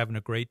hope you're having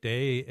a great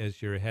day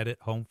as you're headed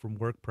home from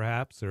work,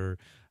 perhaps, or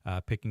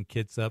picking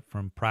kids up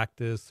from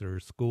practice or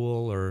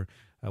school or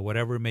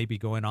whatever may be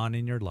going on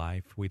in your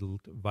life. We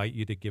invite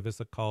you to give us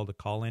a call. The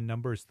call-in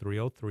number is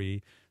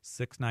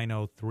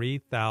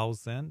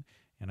 303-690-3000.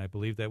 And I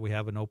believe that we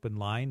have an open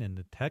line, and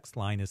the text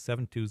line is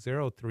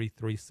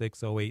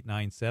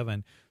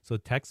 720-336-0897. So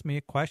text me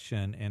a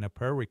question and a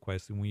prayer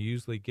request, and we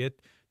usually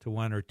get to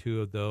one or two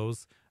of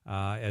those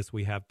as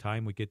we have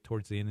time. We get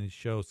towards the end of the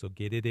show, so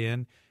get it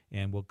in,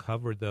 and we'll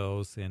cover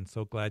those. And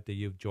so glad that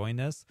you've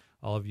joined us,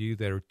 all of you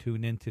that are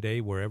tuned in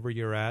today, wherever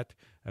you're at,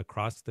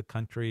 across the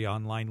country,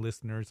 online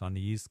listeners on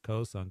the East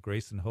Coast, on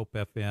Grace and Hope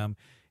FM,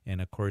 and,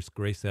 of course,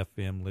 Grace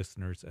FM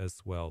listeners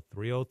as well.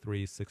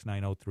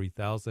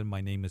 303-690-3000.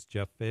 My name is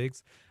Jeff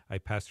Figs. I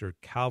pastor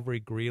Calvary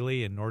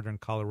Greeley in northern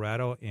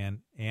Colorado, and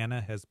Anna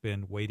has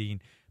been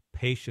waiting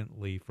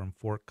patiently from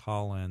Fort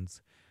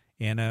Collins.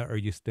 Anna, are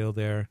you still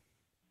there?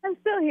 I'm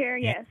still here,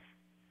 yes.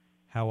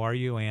 How are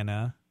you,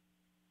 Anna?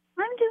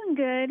 I'm doing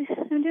good.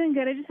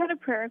 I just had a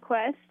prayer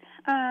request.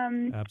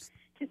 Today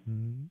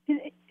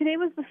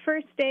was the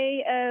first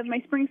day of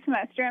my spring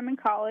semester. I'm in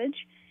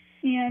college.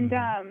 And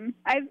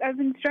I've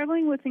been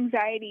struggling with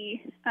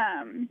anxiety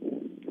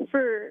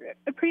for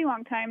a pretty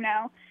long time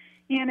now.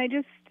 And I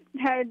just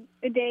had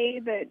a day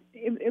that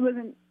it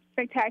wasn't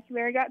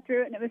spectacular. I got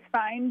through it and it was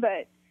fine,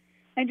 but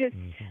I just,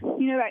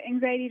 that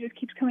anxiety just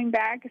keeps coming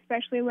back,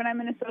 especially when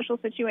I'm in a social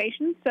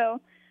situation.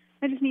 So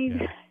I just need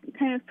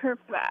kind of prayer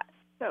for that.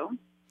 So.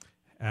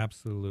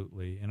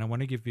 Absolutely. And I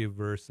want to give you a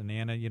verse. And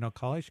Anna,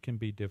 college can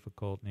be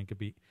difficult, and it could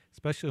be,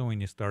 especially when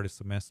you start a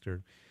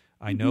semester.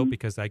 I know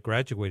because I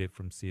graduated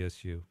from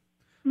CSU,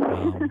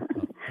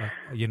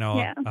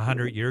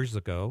 100 years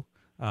ago.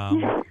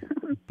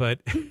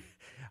 But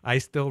I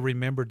still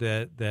remember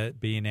that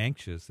being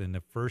anxious. And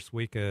the first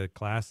week of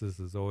classes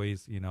is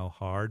always,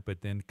 hard,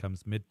 but then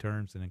comes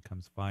midterms and then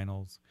comes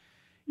finals.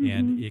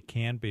 And it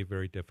can be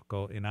very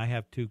difficult. And I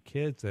have two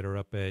kids that are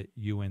up at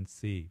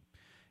UNC.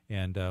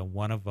 And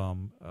one of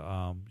them,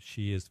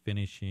 she is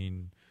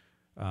finishing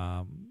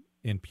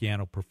in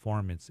piano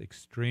performance,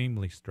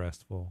 extremely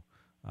stressful.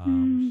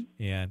 And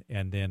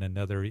then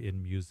another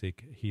in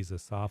music. He's a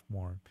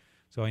sophomore.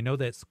 So I know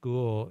that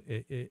school,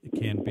 it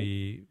can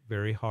be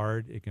very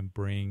hard. It can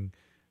bring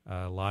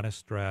a lot of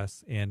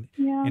stress. And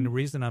the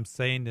reason I'm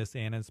saying this,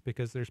 Anna, is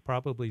because there's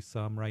probably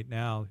some right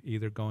now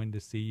either going to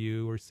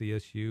CU or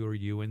CSU or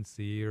UNC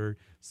or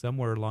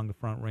somewhere along the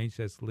Front Range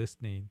that's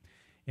listening.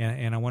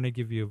 And I want to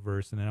give you a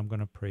verse, and then I'm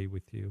going to pray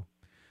with you.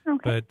 Okay.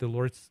 But the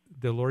Lord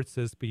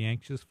says, be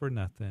anxious for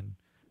nothing,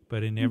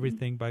 but in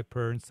everything by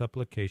prayer and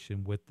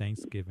supplication with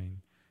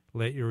thanksgiving,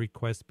 let your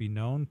requests be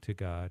known to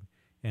God,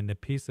 and the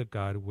peace of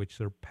God, which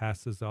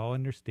surpasses all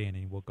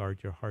understanding, will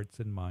guard your hearts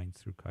and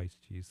minds through Christ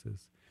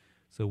Jesus.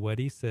 So what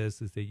he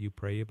says is that you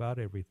pray about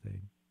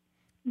everything,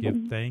 give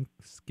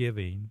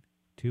thanksgiving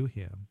to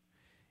him,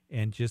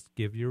 and just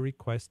give your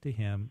request to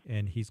him,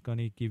 and he's going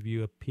to give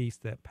you a peace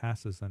that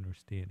passes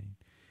understanding.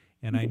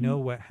 And I know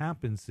what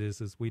happens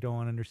is we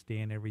don't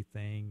understand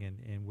everything,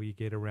 and we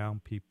get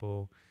around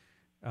people,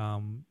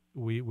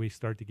 we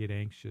start to get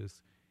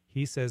anxious.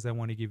 He says, I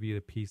want to give you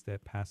the peace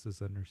that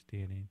passes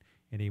understanding.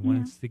 And he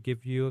wants to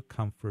give you a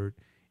comfort,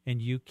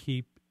 and you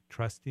keep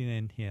trusting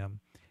in him.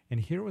 And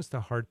here was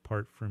the hard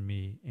part for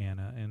me,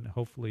 Anna, and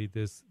hopefully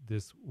this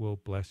will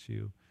bless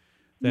you,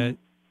 that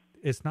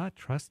it's not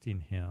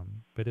trusting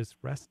him, but it's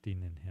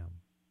resting in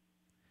him.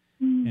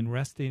 And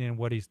resting in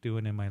what he's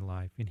doing in my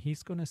life. And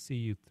he's going to see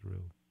you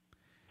through.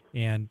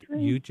 And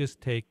you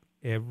just take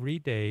every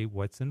day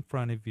what's in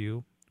front of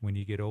you when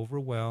you get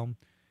overwhelmed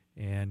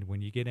and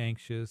when you get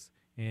anxious,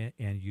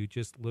 and you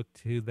just look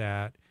to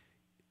that,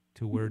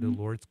 to where the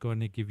Lord's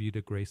going to give you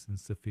the grace and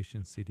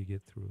sufficiency to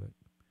get through it.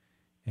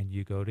 And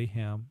you go to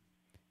him,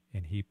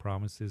 and he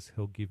promises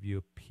he'll give you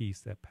a peace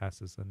that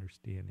passes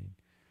understanding.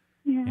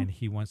 Yeah. And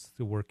he wants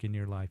to work in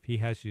your life. He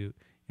has you.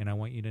 And I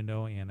want you to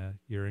know, Anna,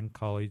 you're in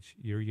college,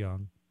 you're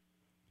young.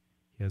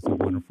 He has a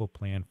wonderful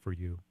plan for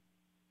you.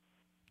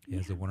 He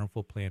has a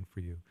wonderful plan for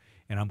you.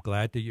 And I'm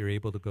glad that you're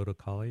able to go to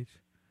college.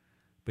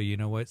 But you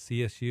know what?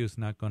 CSU is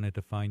not going to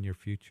define your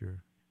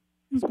future.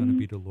 It's going to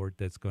be the Lord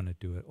that's going to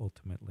do it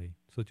ultimately.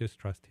 So just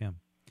trust him.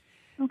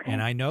 Okay.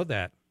 And I know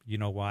that. You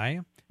know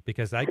why?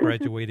 Because I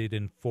graduated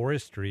in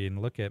forestry,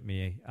 and look at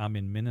me, I'm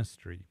in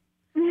ministry.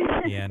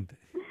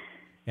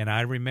 And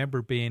I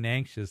remember being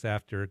anxious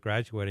after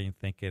graduating,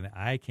 thinking,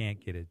 I can't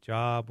get a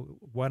job.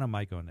 What am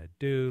I going to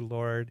do,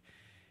 Lord?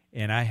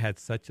 And I had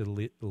such a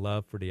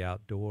love for the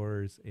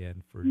outdoors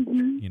and for,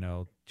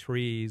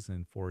 trees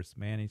and forest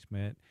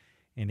management.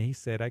 And he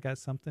said, I got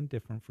something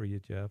different for you,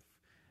 Jeff,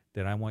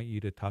 that I want you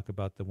to talk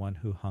about the one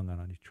who hung on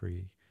a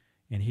tree.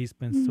 And he's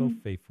been so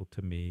faithful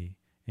to me.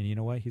 And you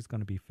know what? He's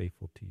going to be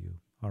faithful to you.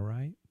 All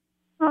right?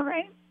 All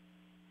right.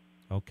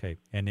 Okay.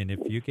 And then if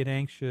you get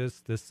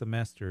anxious this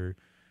semester,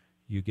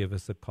 you give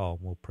us a call.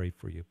 We'll pray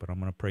for you. But I'm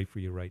going to pray for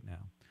you right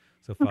now.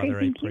 So, Father,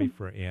 I pray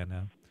for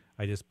Anna.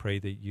 I just pray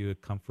that you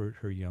would comfort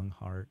her young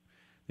heart,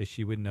 that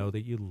she would know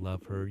that you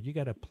love her. You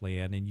got a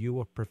plan, and you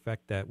will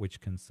perfect that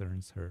which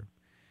concerns her.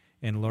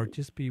 And, Lord,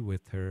 just be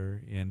with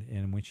her.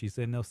 And when she's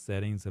in those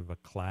settings of a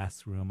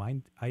classroom,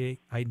 I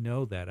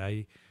know that.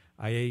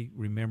 I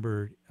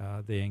remember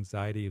the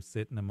anxiety of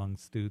sitting among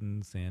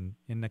students and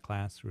in the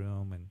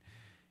classroom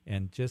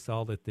and just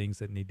all the things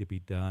that need to be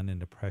done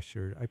and the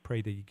pressure. I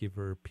pray that you give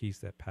her a peace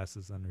that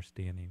passes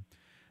understanding,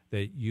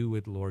 that you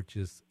would, Lord,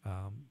 just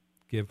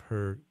give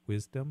her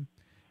wisdom,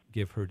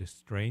 give her the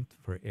strength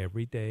for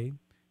every day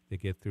to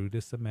get through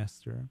the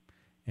semester,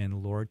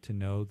 and Lord, to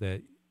know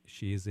that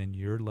she is in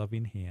your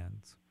loving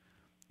hands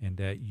and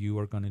that you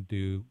are going to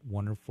do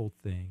wonderful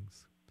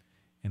things.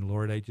 And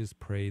Lord, I just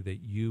pray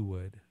that you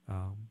would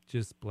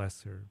just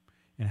bless her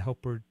and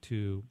help her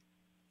to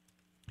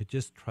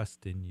just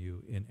trust in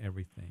you in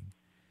everything.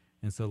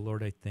 And so,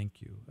 Lord, I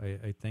thank you.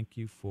 I thank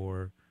you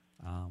for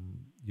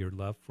your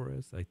love for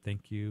us. I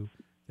thank you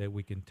that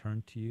we can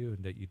turn to you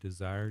and that you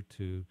desire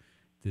to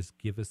just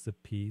give us the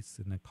peace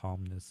and the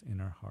calmness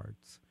in our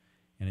hearts.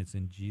 And it's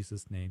in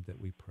Jesus' name that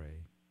we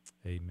pray.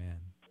 Amen.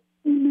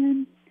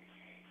 Amen.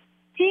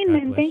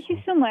 Amen. Thank you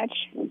so much.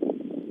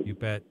 You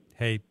bet.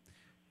 Hey,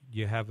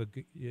 you have a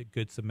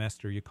good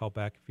semester. You call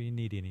back if you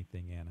need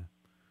anything, Anna.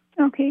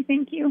 Okay,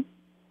 thank you.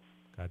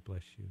 God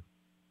bless you.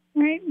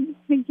 All right.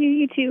 Thank you.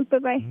 You too.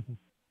 Bye-bye. Mm-hmm.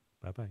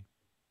 Bye-bye.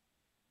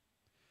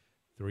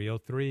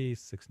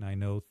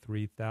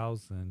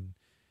 303-690-3000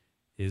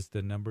 is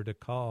the number to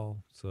call.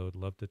 So I'd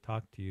love to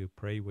talk to you,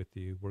 pray with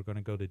you. We're going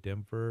to go to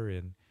Denver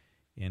and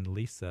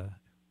Lisa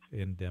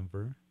in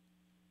Denver.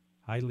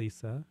 Hi,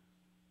 Lisa.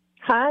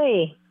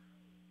 Hi.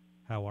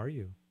 How are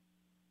you?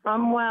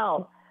 I'm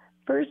well.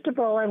 First of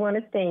all, I want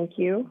to thank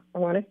you. I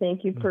want to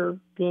thank you for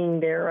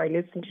being there. I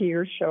listen to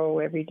your show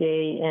every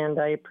day, and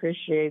I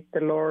appreciate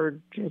the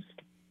Lord just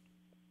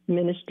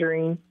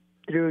ministering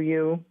through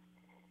you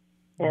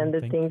and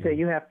the things that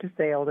you have to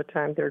say all the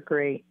time. They're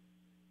great.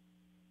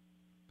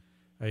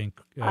 I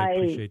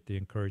appreciate the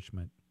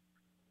encouragement.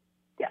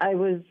 I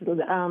was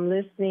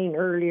listening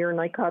earlier,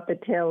 and I caught the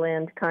tail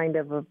end kind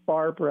of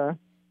Barbara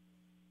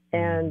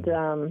and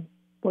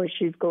what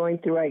she's going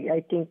through.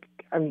 I think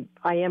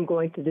I am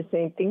going through the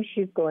same thing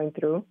she's going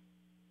through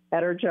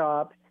at her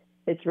job.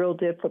 It's real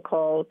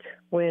difficult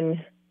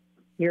when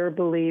you're a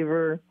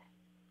believer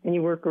and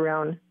you work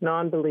around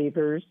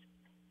non-believers.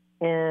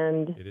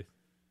 And it is.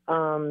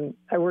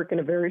 I work in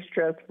a very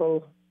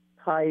stressful,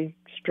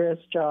 high-stress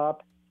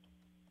job.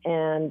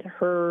 And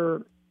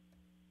her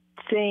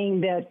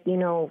saying that, you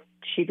know,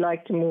 she'd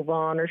like to move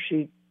on or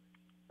she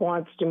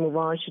wants to move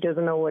on, she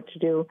doesn't know what to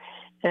do.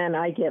 And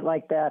I get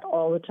like that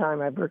all the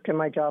time. I've worked in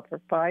my job for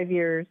 5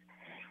 years.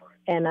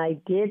 And I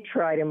did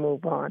try to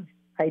move on.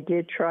 I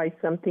did try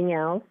something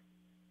else,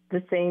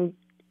 the same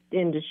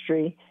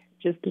industry,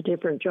 just a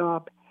different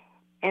job.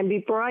 And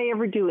before I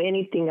ever do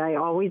anything, I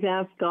always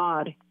ask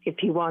God if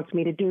he wants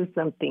me to do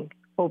something.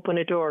 Open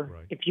a door.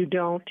 Right. If you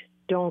don't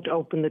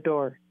open the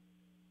door.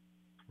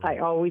 Right.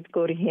 I always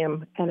go to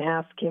him and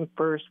ask him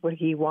first what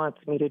he wants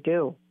me to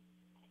do.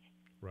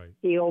 Right.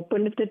 He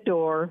opened the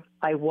door.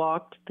 I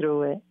walked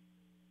through it.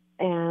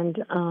 And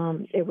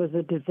it was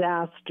a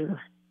disaster.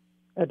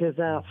 A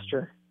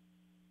disaster.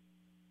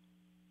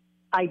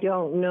 I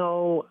don't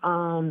know.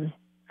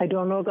 I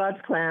don't know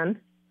God's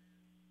plan.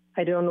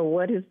 I don't know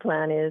what his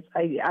plan is.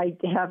 I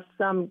have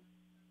some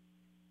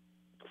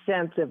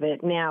sense of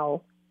it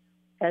now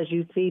as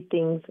you see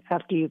things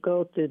after you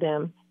go through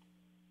them.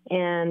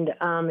 And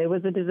it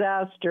was a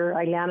disaster.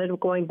 I landed up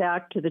going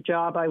back to the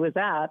job I was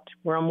at,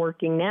 where I'm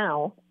working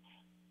now.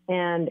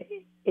 And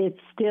it's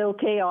still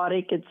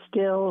chaotic. It's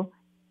still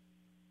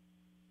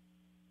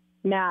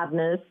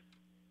madness.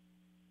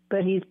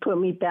 But he's put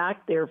me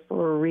back there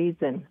for a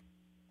reason.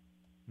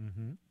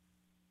 Mm-hmm.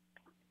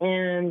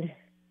 And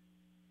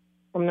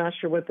I'm not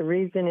sure what the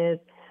reason is,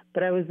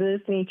 but I was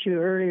listening to you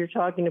earlier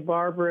talking to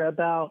Barbara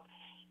about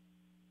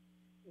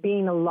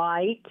being a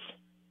light,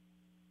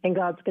 and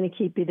God's going to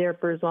keep you there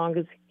for as long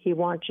as he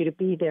wants you to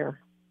be there.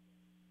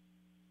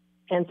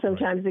 And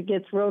sometimes it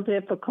gets real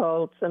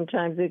difficult.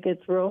 Sometimes it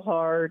gets real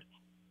hard.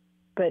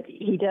 But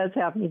he does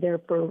have me there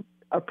for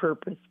a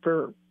purpose,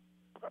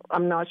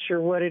 I'm not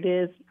sure what it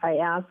is. I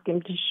ask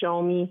him to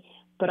show me,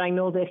 but I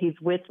know that he's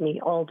with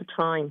me all the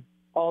time.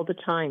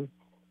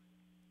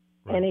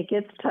 Right. And it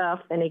gets tough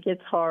and it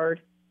gets hard.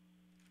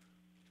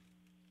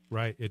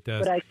 Right, it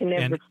does. But I can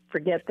never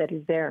forget that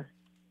he's there.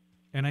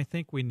 And I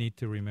think we need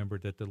to remember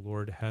that the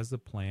Lord has a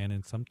plan,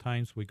 and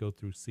sometimes we go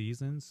through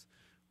seasons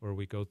or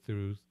we go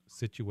through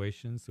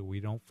situations that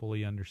we don't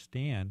fully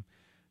understand.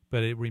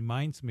 But it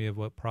reminds me of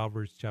what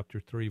Proverbs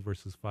chapter 3,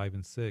 verses 5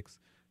 and 6.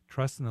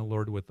 Trust in the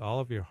Lord with all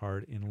of your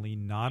heart and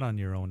lean not on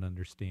your own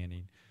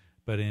understanding,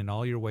 but in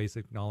all your ways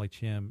acknowledge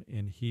him,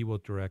 and he will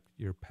direct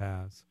your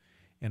paths.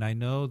 And I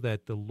know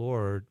that the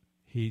Lord,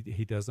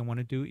 he doesn't want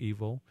to do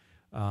evil.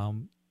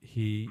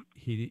 He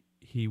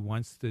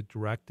wants to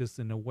direct us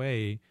in a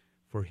way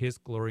for his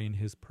glory and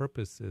his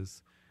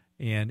purposes.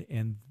 And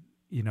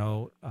you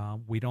know,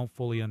 we don't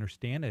fully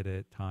understand it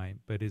at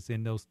times, but it's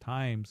in those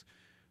times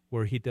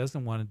where he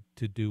doesn't want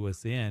to do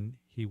us in.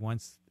 He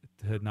wants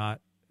to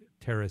not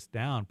tear us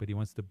down, but he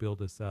wants to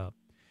build us up.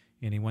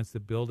 And he wants to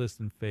build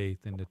us in faith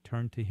and to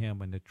turn to him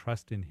and to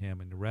trust in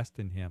him and to rest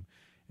in him.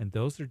 And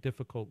those are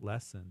difficult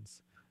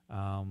lessons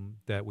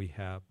that we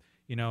have.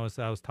 You know, as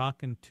I was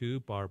talking to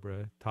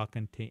Barbara,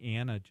 talking to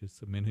Anna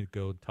just a minute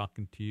ago,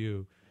 talking to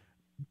you,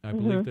 I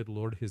believe that the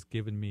Lord has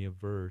given me a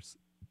verse,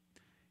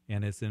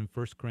 and it's in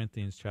 1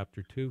 Corinthians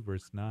chapter 2,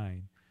 verse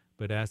 9.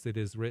 But as it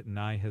is written,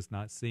 eye has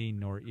not seen,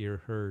 nor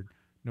ear heard,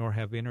 nor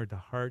have entered the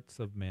hearts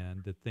of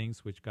men the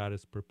things which God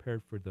has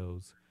prepared for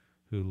those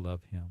who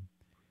love him.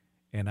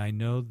 And I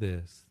know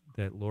this,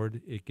 that,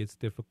 Lord, it gets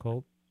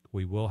difficult.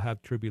 We will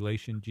have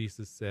tribulation,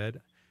 Jesus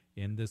said,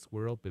 in this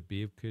world, but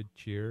be of good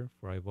cheer,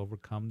 for I have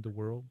overcome the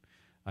world.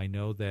 I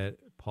know that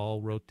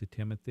Paul wrote to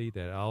Timothy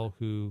that all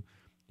who,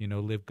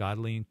 live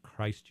godly in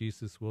Christ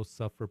Jesus will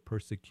suffer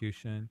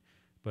persecution.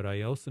 But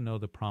I also know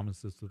the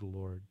promises of the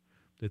Lord,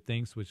 the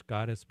things which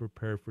God has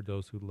prepared for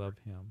those who love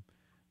him,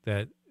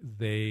 that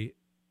they,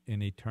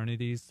 in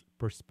eternity's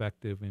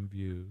perspective and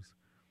views,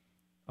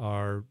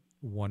 are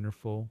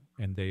wonderful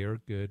and they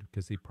are good,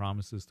 because he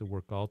promises to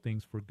work all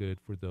things for good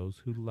for those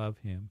who love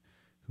him,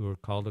 who are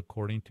called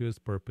according to his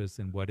purpose.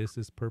 And what is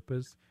his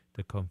purpose?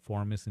 To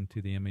conform us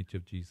into the image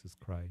of Jesus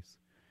Christ.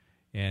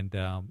 And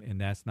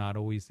that's not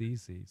always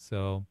easy.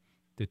 So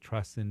to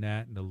trust in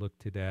that and to look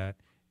to that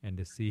and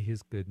to see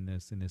his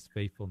goodness and his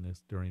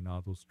faithfulness during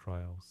all those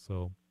trials.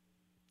 So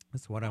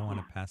that's what I want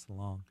to pass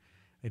along.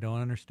 I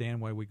don't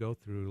understand why we go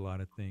through a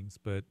lot of things,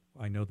 but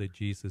I know that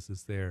Jesus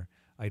is there.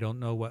 I don't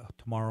know what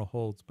tomorrow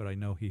holds, but I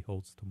know he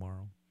holds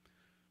tomorrow.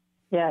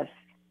 Yes,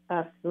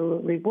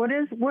 absolutely. What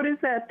is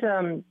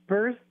that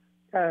verse?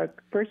 1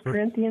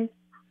 Corinthians?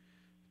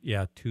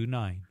 Yeah,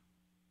 2:9.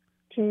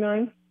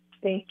 2:9?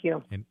 Thank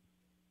you. And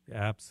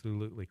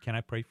absolutely. Can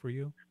I pray for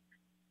you?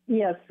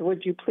 Yes,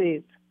 would you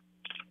please?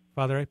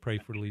 Father, I pray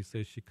for Lisa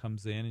as she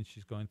comes in and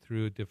she's going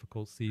through a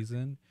difficult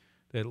season,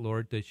 that,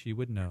 Lord, that she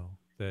would know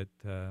that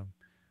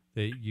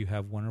you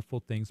have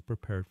wonderful things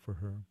prepared for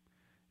her,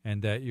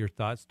 and that your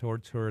thoughts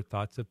towards her are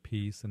thoughts of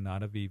peace and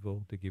not of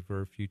evil, to give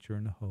her a future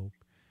and a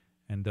hope.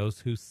 And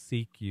those who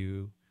seek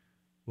you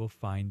will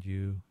find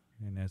you.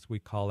 And as we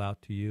call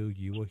out to you,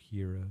 you will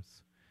hear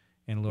us.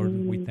 And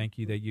Lord, we thank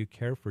you that you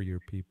care for your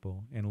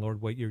people. And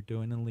Lord, what you're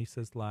doing in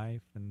Lisa's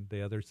life and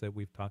the others that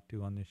we've talked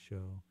to on this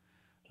show,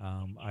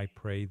 I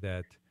pray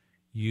that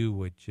you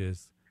would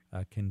just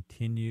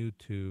continue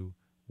to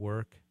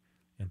work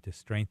and to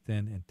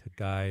strengthen and to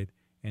guide,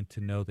 and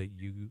to know that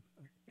you,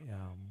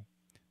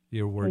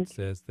 your word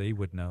says they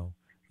would know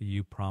that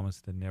you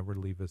promised to never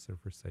leave us or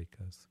forsake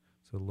us.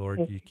 So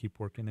Lord, you keep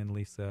working in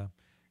Lisa,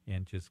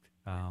 and just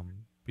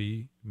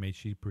may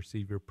she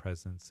perceive your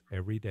presence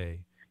every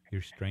day,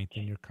 your strength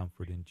and your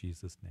comfort, in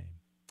Jesus' name.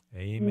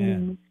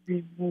 Amen.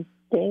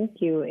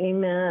 Thank you.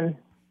 Amen.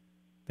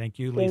 Thank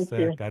you, Lisa.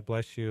 Thank you. God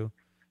bless you.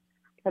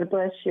 God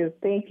bless you.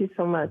 Thank you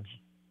so much.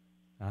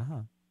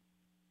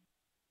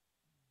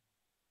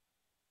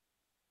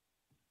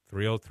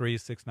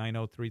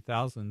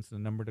 303-690-3000 is the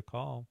number to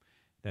call.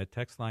 That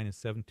text line is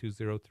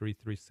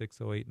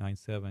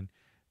 720-336-0897.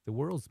 The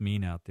world's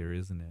mean out there,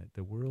 isn't it?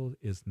 The world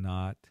is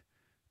not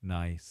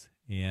nice,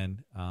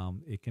 and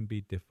it can be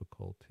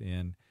difficult.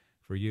 And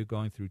for you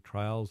going through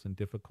trials and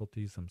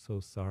difficulties, I'm so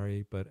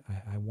sorry, but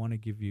I want to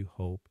give you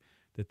hope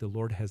that the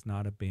Lord has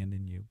not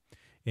abandoned you.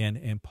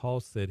 And Paul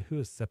said, who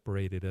has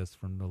separated us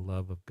from the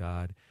love of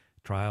God?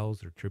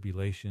 Trials or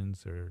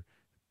tribulations or,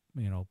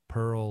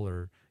 peril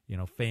or,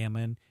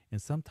 famine.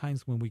 And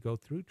sometimes when we go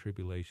through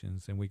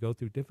tribulations and we go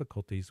through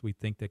difficulties, we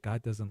think that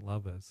God doesn't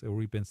love us, or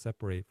we've been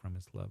separated from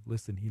his love.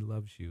 Listen, he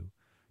loves you.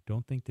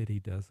 Don't think that he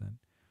doesn't.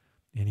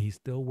 And he's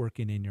still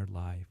working in your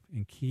life.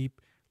 And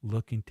keep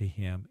looking to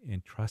him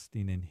and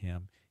trusting in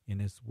him, in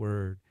his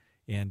word,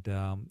 and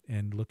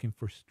looking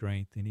for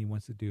strength. And he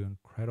wants to do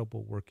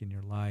incredible work in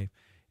your life.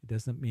 It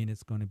doesn't mean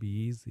it's going to be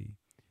easy.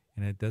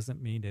 And it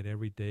doesn't mean that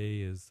every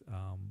day is,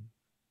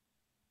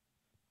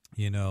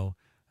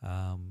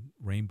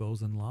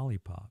 rainbows and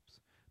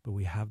lollipops. But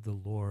we have the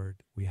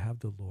Lord. We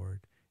have the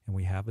Lord. And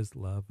we have his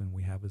love, and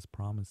we have his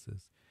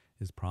promises.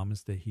 His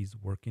promise that he's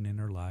working in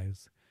our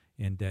lives,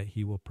 and that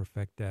he will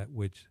perfect that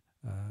which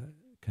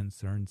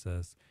concerns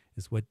us,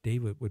 is what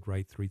David would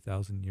write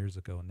 3,000 years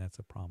ago, and that's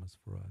a promise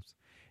for us.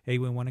 Hey,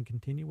 we want to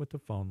continue with the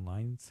phone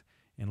lines,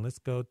 and let's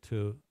go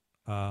to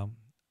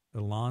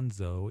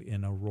Alonzo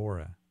in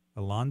Aurora.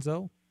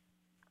 Alonzo?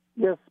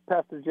 Yes,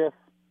 Pastor Jeff.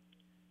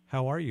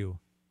 How are you?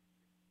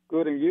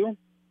 Good, and you?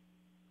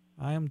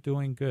 I am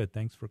doing good.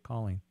 Thanks for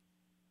calling.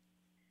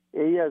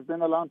 Yeah, it's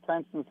been a long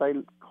time since I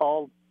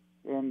called,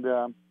 and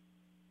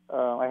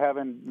I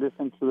haven't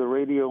listened to the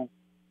radio,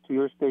 to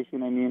your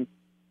station,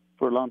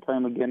 for a long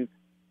time again,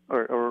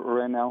 or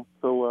right now.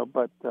 So,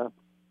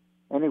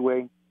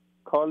 anyway,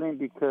 calling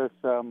because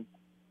I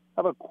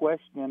have a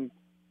question.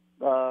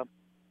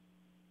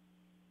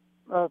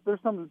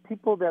 There's some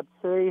people that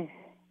say,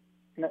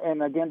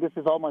 and again, this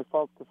is all my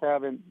fault because I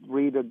haven't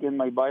read again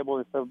my Bible,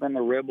 and I've been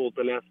a rebel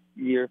the last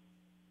year.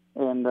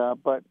 And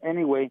but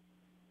anyway,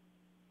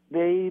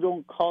 they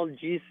don't call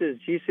Jesus.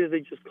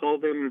 They just call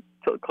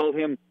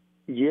him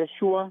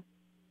Yeshua,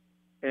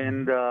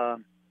 and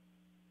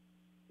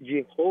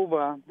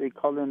Jehovah, they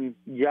call him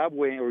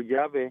Yahweh or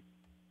Yahweh,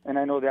 and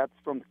I know that's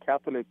from the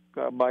Catholic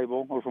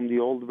Bible or from the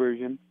old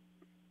version.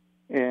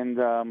 And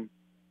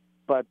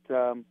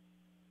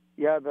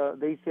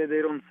they say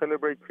they don't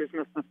celebrate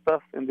Christmas and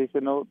stuff, and they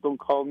said, no, don't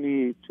call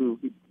me to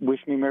wish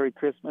me Merry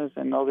Christmas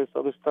and all this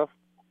other stuff.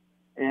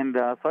 And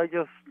so I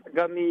just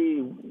got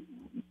me,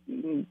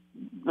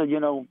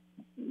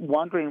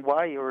 wondering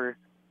why or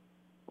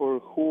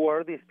who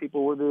are these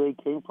people, where do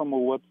they came from,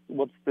 or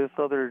what's this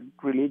other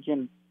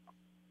religion?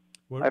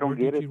 I don't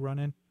get it.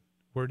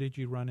 Where did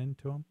you run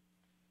into them?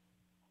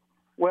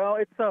 Well,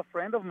 it's a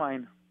friend of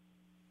mine,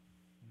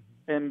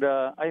 and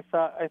I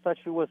thought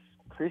she was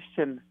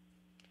Christian,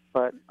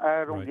 but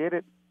I don't get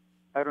it.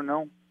 I don't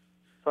know.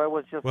 So I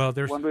was just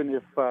wondering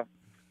if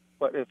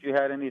you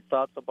had any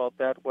thoughts about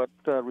that, what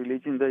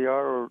religion they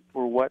are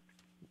or what.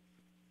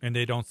 And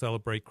they don't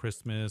celebrate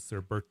Christmas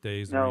or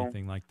birthdays or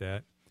anything like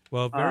that.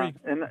 Well,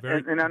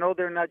 and I know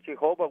they're not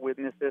Jehovah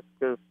Witnesses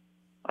because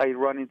I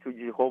run into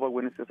Jehovah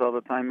Witnesses all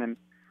the time, and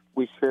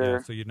we share. Yeah,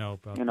 so you know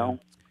about that.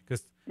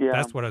 Because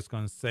that's what I was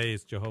going to say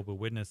is Jehovah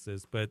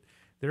Witnesses, but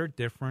there are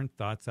different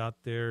thoughts out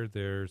there.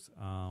 There's,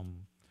 I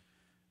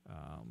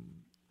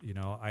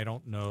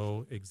don't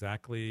know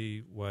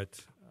exactly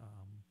what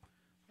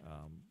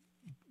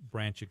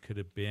branch it could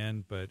have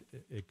been, but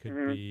it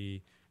could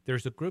be.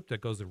 There's a group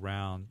that goes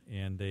around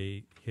and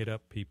they hit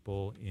up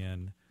people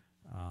in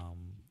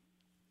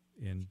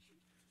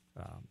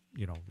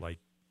like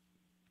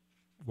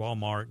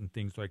Walmart and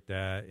things like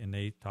that, and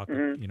they talk,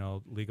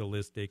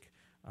 legalistic.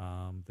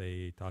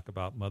 They talk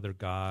about Mother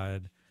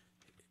God.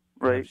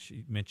 Right. Have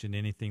she mentioned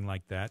anything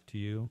like that to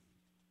you?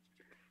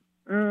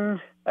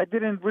 I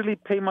didn't really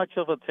pay much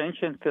of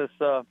attention because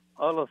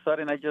all of a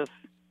sudden I just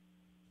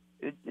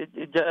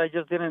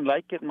didn't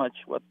like it much.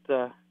 What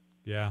was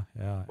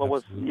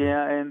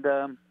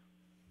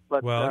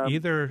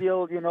either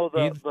still,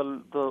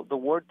 the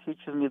word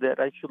teaches me that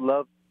I should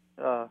love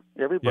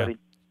everybody.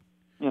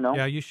 Yeah.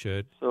 Yeah, you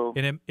should. So,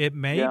 and it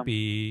may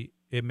be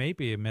a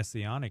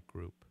messianic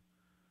group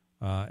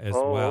as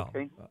well.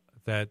 Okay.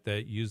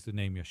 That use the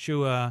name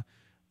Yeshua.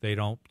 They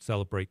don't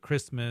celebrate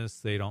Christmas.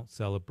 They don't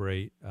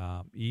celebrate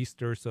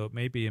Easter. So it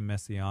may be a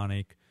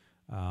messianic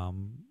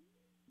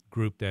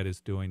group that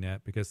is doing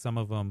that, because some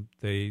of them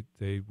they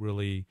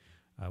really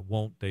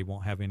won't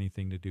have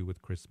anything to do with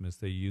Christmas.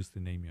 They use the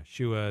name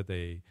Yeshua.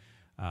 They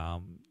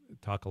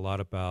talk a lot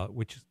about,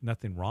 which is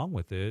nothing wrong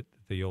with it,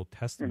 the Old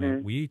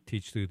Testament. We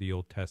teach through the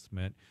Old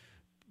Testament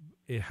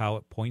how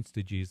it points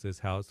to Jesus,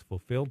 how it's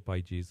fulfilled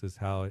by Jesus,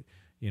 how it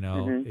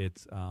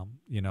it's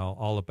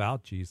all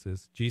about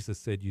Jesus. Jesus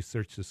said, you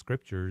search the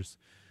scriptures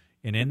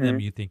and in them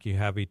you think you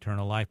have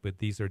eternal life, but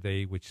these are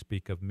they which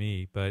speak of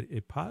me. But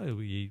it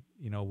probably,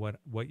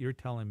 what you're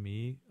telling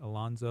me,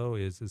 Alonzo,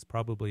 is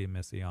probably a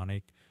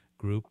messianic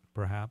group,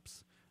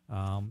 perhaps.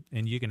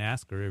 And you can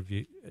ask her if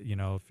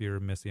you're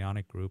a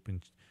messianic group,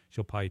 and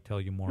she'll probably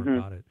tell you more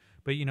about it.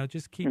 But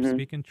just keep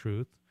speaking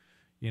truth,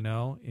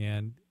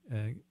 and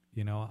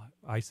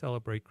I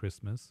celebrate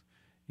Christmas,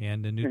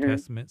 and the New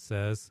Testament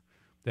says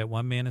that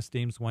one man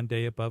esteems one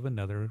day above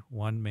another,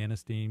 one man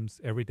esteems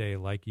every day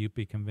alike. You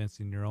be convinced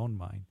in your own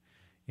mind.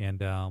 And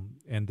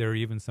there are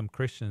even some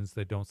Christians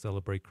that don't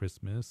celebrate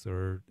Christmas,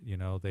 or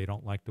they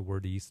don't like the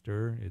word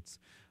Easter. It's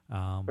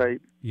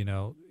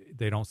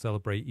they don't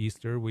celebrate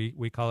Easter.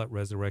 We call it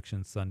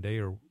Resurrection Sunday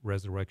or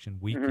Resurrection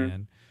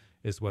Weekend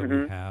is what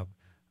we have.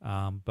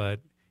 But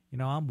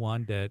I'm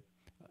one that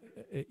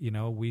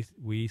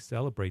we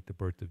celebrate the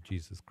birth of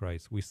Jesus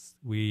Christ.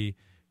 We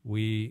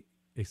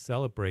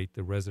celebrate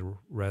the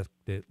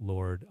resurrected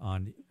Lord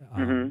on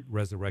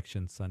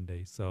Resurrection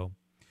Sunday. So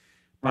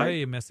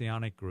probably a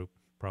messianic group,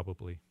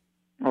 probably.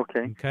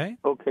 Okay.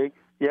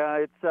 Yeah,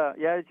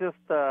 it's just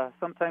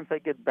sometimes I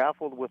get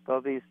baffled with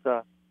all these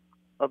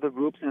other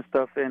groups and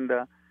stuff, and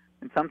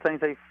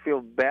sometimes I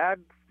feel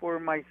bad for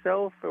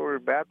myself or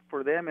bad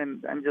for them,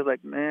 and I'm just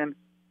like, man,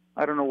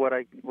 I don't know what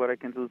I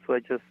can do. So I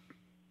just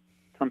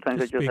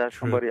sometimes ask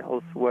somebody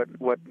else what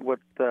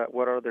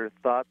are their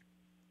thoughts,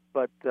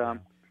 but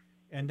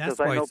and that's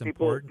why I know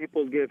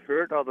people get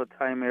hurt all the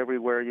time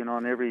everywhere, in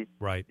every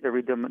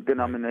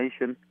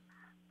denomination,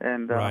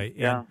 and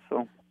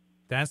so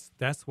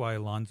that's why,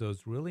 Alonzo,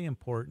 it's really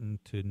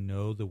important to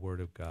know the Word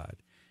of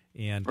God.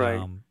 And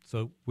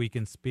so we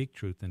can speak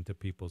truth into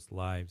people's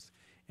lives,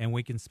 and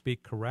we can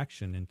speak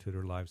correction into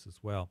their lives as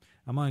well.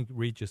 I'm going to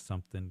read you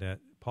something that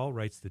Paul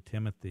writes to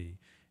Timothy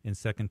in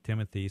 2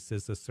 Timothy. He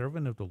says, the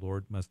servant of the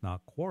Lord must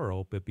not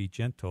quarrel, but be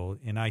gentle,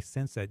 and I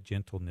sense that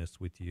gentleness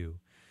with you,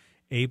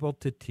 able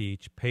to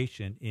teach,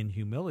 patient, in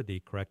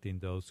humility, correcting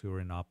those who are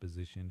in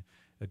opposition,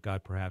 that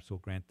God perhaps will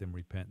grant them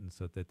repentance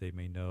so that they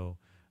may know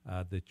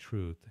the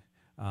truth.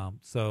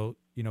 So,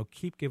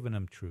 keep giving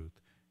them truth,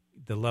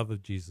 the love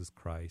of Jesus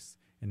Christ,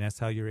 and that's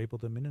how you're able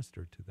to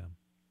minister to them.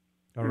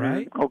 All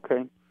right?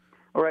 Okay.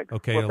 All right.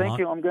 Okay. Well, thank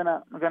you. I'm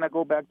gonna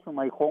go back to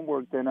my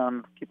homework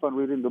and keep on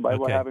reading the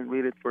Bible. Okay. I haven't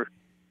read it for a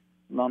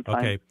long time.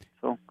 Okay.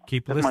 So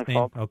keep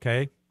listening.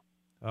 Okay.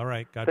 All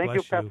right. God bless you.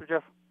 Thank you, Pastor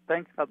Jeff.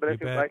 Thanks. God bless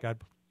you. Bye.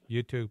 God,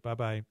 you too.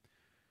 Bye-bye.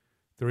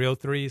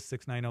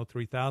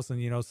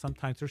 303-690-3000.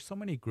 Sometimes there's so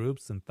many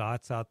groups and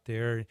thoughts out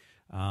there. It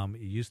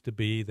used to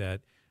be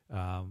that,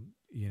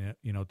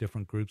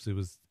 different groups, it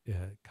was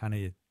kind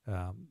of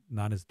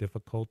not as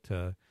difficult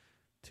to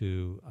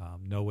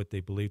know what they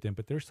believed in.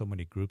 But there's so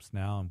many groups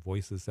now and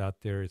voices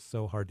out there. It's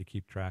so hard to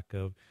keep track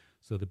of.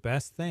 So the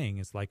best thing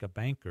is like a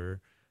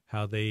banker,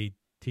 how they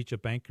teach a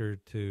banker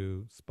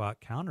to spot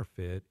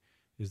counterfeit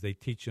is they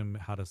teach them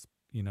how to,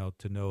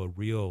 to know a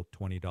real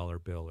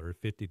 $20 bill or a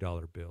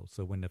 $50 bill.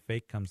 So when the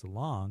fake comes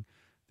along,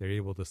 they're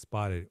able to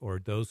spot it. Or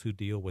those who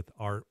deal with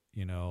art,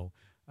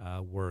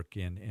 work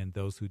and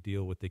those who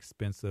deal with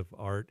expensive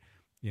art,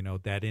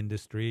 that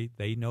industry,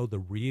 they know the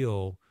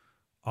real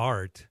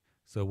art.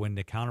 So when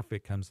the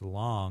counterfeit comes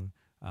along,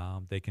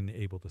 they can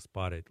able to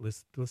spot it.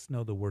 Let's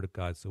know the Word of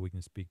God so we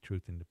can speak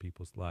truth into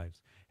people's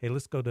lives. Hey,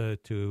 let's go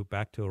to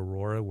back to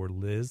Aurora where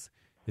Liz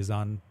is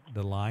on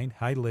the line.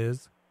 Hi,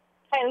 Liz.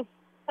 Hi,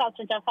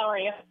 Pastor Jeff. How are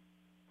you?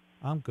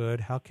 I'm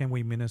good. How can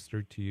we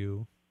minister to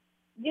you?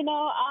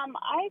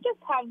 I just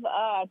have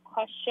a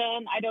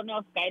question. I don't know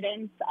if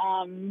guidance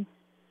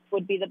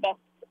would be the best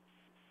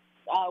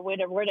way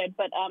to word it,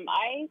 but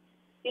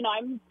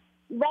I'm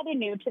rather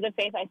new to the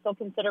faith. I still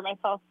consider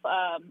myself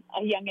a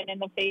youngin' in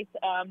the faith.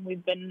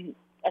 We've been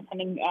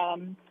attending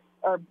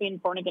or being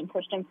born-again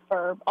Christians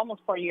for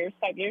almost 5 years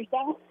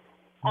now.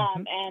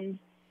 And,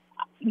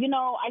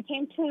 I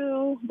came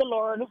to the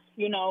Lord,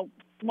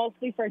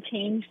 mostly for a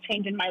change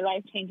in my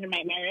life, change in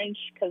my marriage,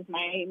 because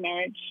my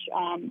marriage,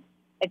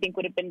 I think,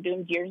 would have been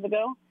doomed years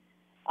ago.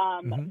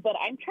 But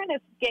I'm trying to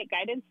get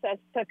guidance as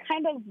to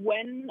kind of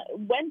when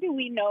do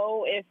we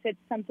know if it's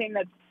something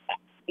that's,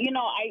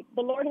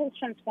 the Lord has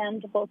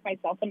transformed both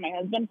myself and my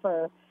husband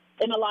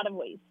in a lot of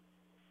ways.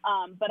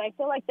 But I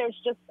feel like there's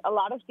just a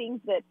lot of things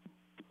that,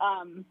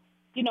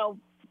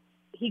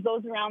 he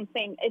goes around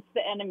saying it's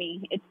the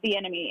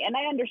enemy. And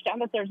I understand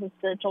that there's a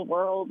spiritual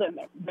world and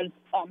there's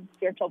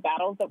spiritual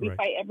battles that we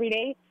fight every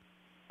day.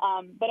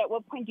 But at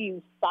what point do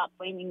you stop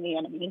blaming the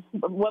enemy?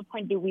 At what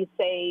point do we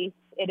say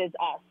it is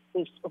us?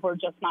 If we're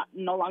just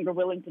no longer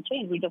willing to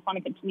change. We just want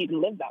to continue to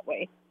live that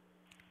way.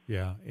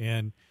 Yeah.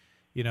 And,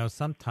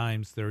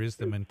 sometimes there is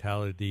the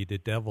mentality, the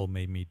devil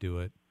made me do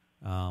it,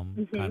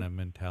 kind of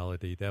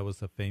mentality. That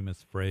was a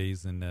famous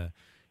phrase in the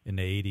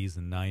 80s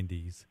and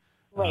 90s.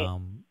 Right.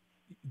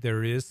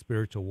 There is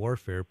spiritual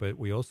warfare, but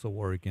we also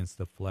war against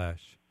the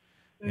flesh.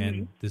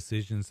 And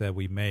decisions that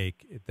we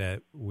make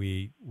that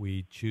we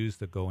choose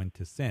to go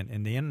into sin.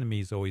 And the enemy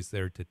is always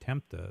there to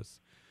tempt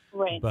us.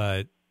 Right.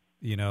 But,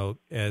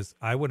 as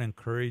I would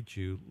encourage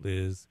you,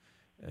 Liz,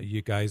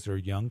 you guys are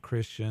young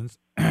Christians.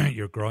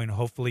 You're growing.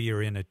 Hopefully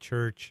you're in a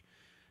church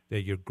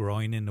that you're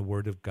growing in the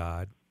Word of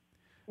God,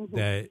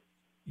 that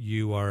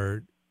you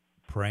are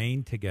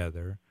praying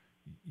together,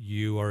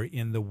 you are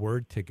in the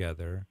Word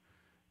together,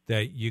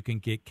 that you can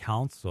get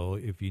counsel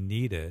if you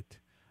need it.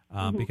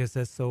 Because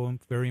that's so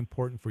very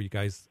important for you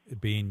guys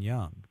being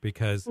young,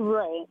 because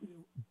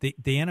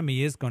the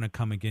enemy is going to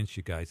come against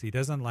you guys. He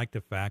doesn't like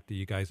the fact that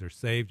you guys are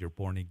saved, you're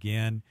born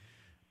again,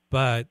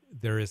 but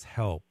there is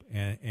help,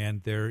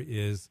 and there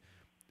is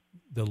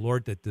the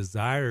Lord that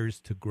desires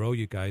to grow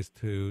you guys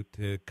to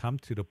come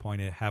to the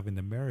point of having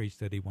the marriage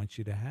that he wants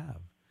you to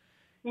have.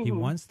 He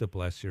wants to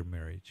bless your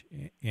marriage,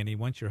 and he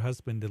wants your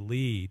husband to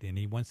lead, and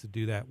he wants to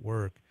do that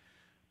work.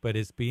 But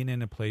it's being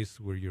in a place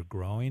where you're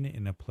growing,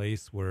 in a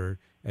place where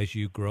as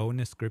you grow in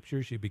the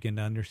scriptures, you begin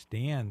to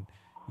understand,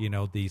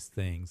 these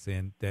things,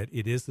 and that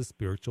it is the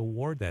spiritual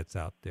war that's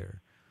out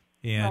there.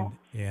 And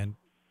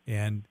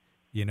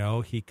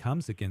he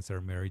comes against our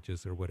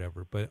marriages or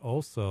whatever, but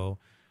also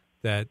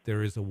that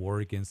there is a war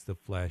against the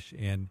flesh.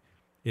 And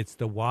it's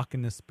the walk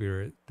in the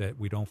Spirit that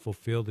we don't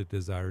fulfill the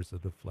desires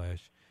of the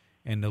flesh.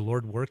 And the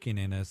Lord working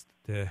in us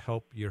to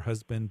help your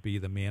husband be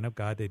the man of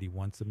God that he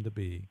wants him to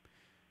be.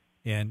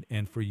 And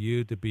for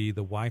you to be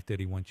the wife that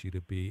he wants you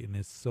to be. And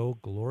it's so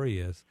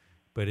glorious,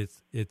 but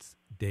it's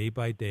day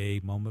by day,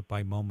 moment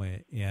by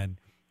moment, and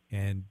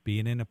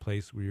being in a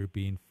place where you're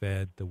being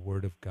fed the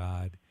Word of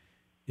God.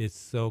 It's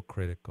so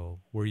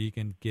critical, where you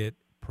can get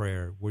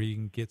prayer, where you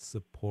can get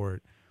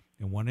support.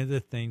 And one of the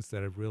things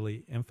that I've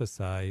really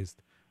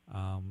emphasized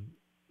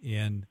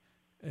in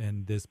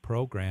this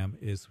program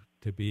is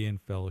to be in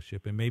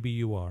fellowship. And maybe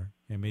you are,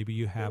 and maybe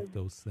you have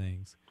those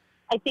things.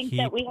 I think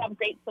that we have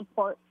great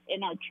support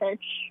in our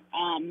church,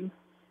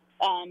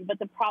 but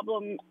the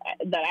problem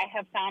that I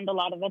have found a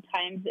lot of the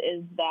times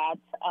is that,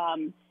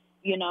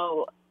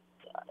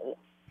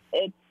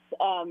 it's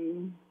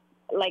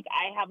like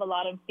I have a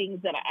lot of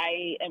things that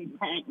I am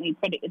currently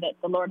that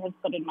the Lord has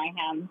put in my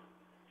hands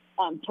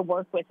to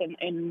work with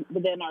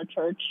within our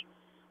church.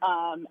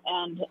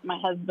 And my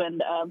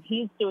husband,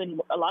 he's doing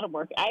a lot of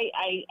work.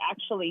 I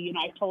actually,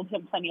 I told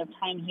him plenty of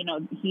times,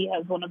 he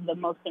has one of the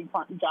most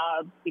important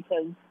jobs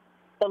because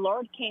the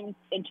Lord came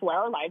into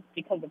our lives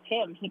because of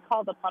him. He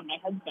called upon my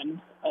husband,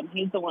 and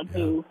he's the one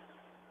who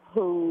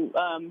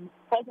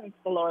presents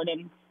the Lord,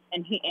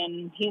 and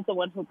he's the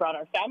one who brought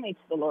our family to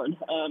the Lord.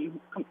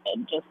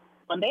 Just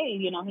one day,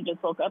 he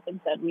just woke up and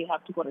said, we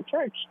have to go to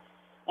church.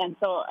 And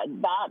so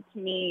that to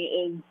me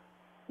is,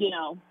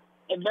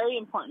 a very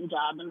important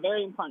job and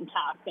very important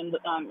task, and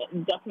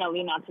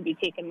definitely not to be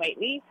taken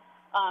lightly.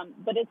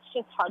 But it's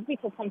just hard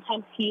because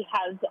sometimes he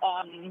has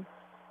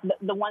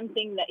the one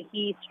thing that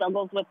he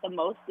struggles with the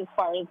most as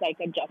far as like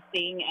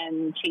adjusting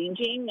and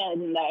changing,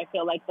 and I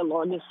feel like the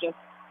Lord is just,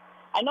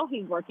 I know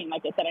he's working,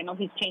 like I said, I know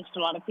he's changed a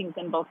lot of things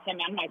in both him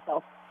and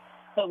myself.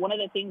 But one of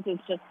the things is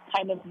just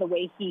kind of the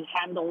way he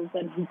handles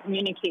and he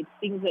communicates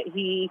things that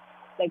he,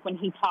 like when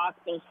he talks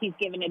or he's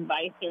giving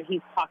advice or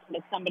he's talking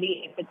to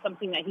somebody, if it's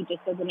something that he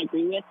just doesn't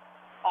agree with,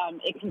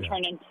 it can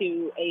turn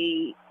into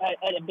a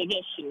big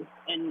issue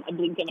in a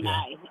blink of an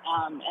eye.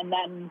 And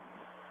then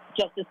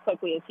just as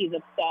quickly as he's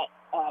upset,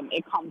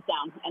 it calms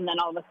down. And then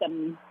all of a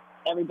sudden,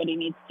 everybody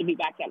needs to be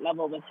back at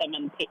level with him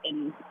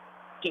and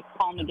just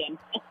calm again.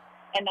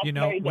 And that's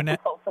very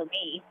difficult for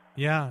me.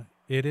 Yeah,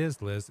 it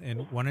is, Liz.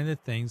 And one of the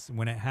things,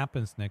 when it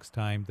happens next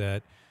time,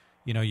 that,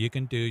 you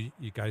can do,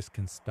 you guys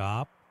can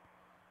stop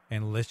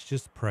and let's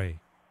just pray.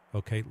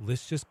 Okay,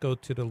 let's just go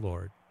to the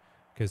Lord.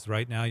 Because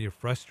right now you're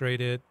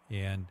frustrated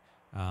and,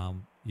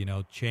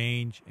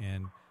 change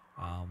and,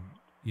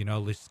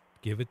 let's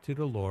give it to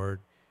the Lord.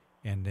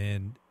 And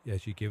then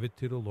as you give it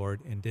to the Lord,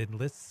 and then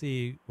let's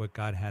see what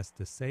God has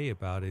to say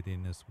about it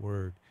in His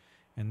Word.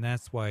 And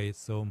that's why it's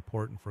so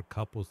important for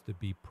couples to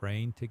be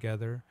praying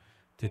together,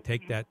 to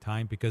take that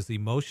time, because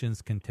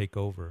emotions can take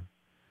over.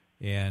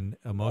 And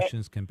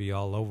emotions can be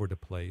all over the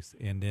place.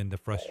 And then the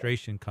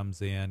frustration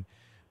comes in.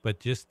 But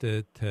just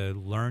to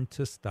learn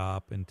to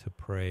stop and to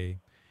pray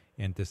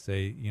and to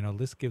say,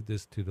 let's give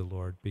this to the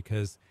Lord,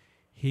 because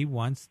He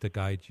wants to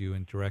guide you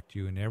and direct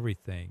you in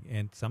everything.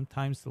 And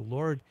sometimes the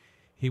Lord,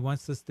 He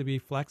wants us to be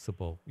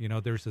flexible.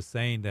 There's a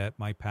saying that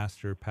my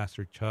pastor,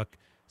 Pastor Chuck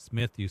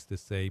Smith, used to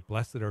say,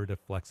 "Blessed are the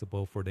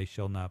flexible, for they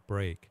shall not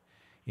break."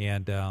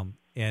 And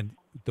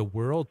the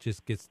world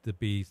just gets to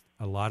be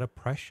a lot of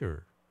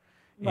pressure,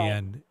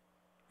 and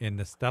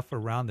the stuff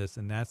around us,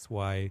 and that's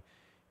why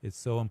it's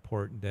so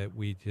important that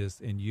we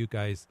and you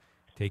guys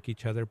take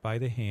each other by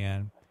the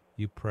hand.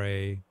 You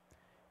pray,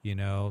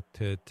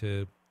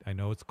 to I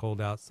know it's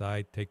cold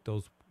outside. Take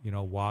those,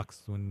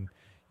 walks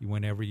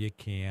whenever you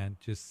can.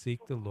 Just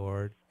seek the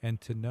Lord, and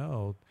to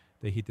know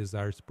that He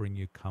desires to bring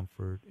you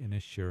comfort and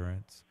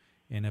assurance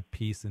and a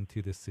peace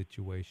into the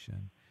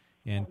situation,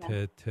 and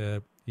to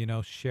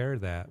share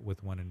that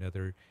with one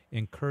another,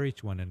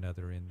 encourage one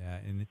another in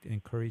that, and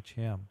encourage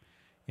Him,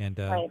 and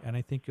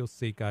I think you'll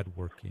see God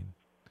working.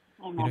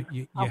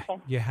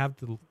 You have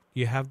the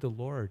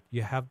Lord.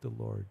 You have the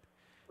Lord.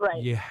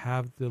 Right. You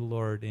have the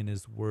Lord in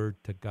His Word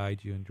to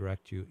guide you and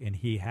direct you, and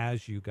He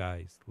has you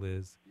guys,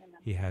 Liz. Amen.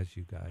 He has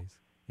you guys,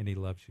 and He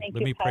loves you.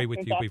 Let me pray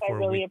with you before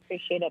we. I really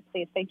appreciate it.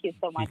 Please, thank you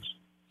so much.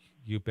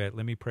 You bet.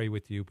 Let me pray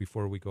with you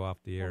before we go off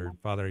the air. Amen.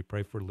 Father, I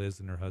pray for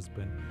Liz and her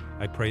husband.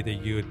 I pray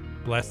that you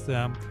would bless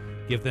them,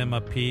 give them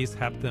a peace,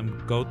 have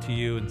them go to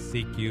you and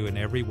seek you in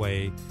every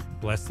way.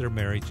 Bless their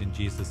marriage in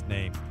Jesus'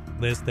 name.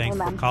 Liz, thanks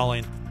for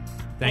calling.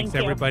 Thanks,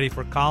 everybody,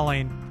 for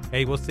calling.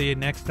 Hey, we'll see you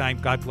next time.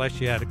 God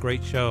bless you. Had a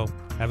great show.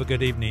 Have a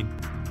good evening.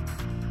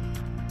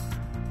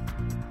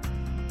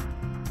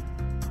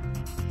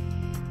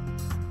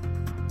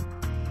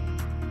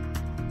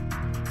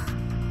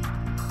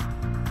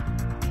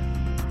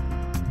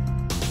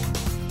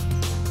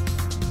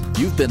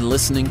 You've been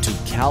listening to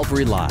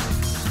Calvary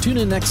Live. Tune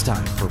in next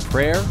time for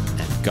prayer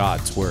and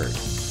God's Word.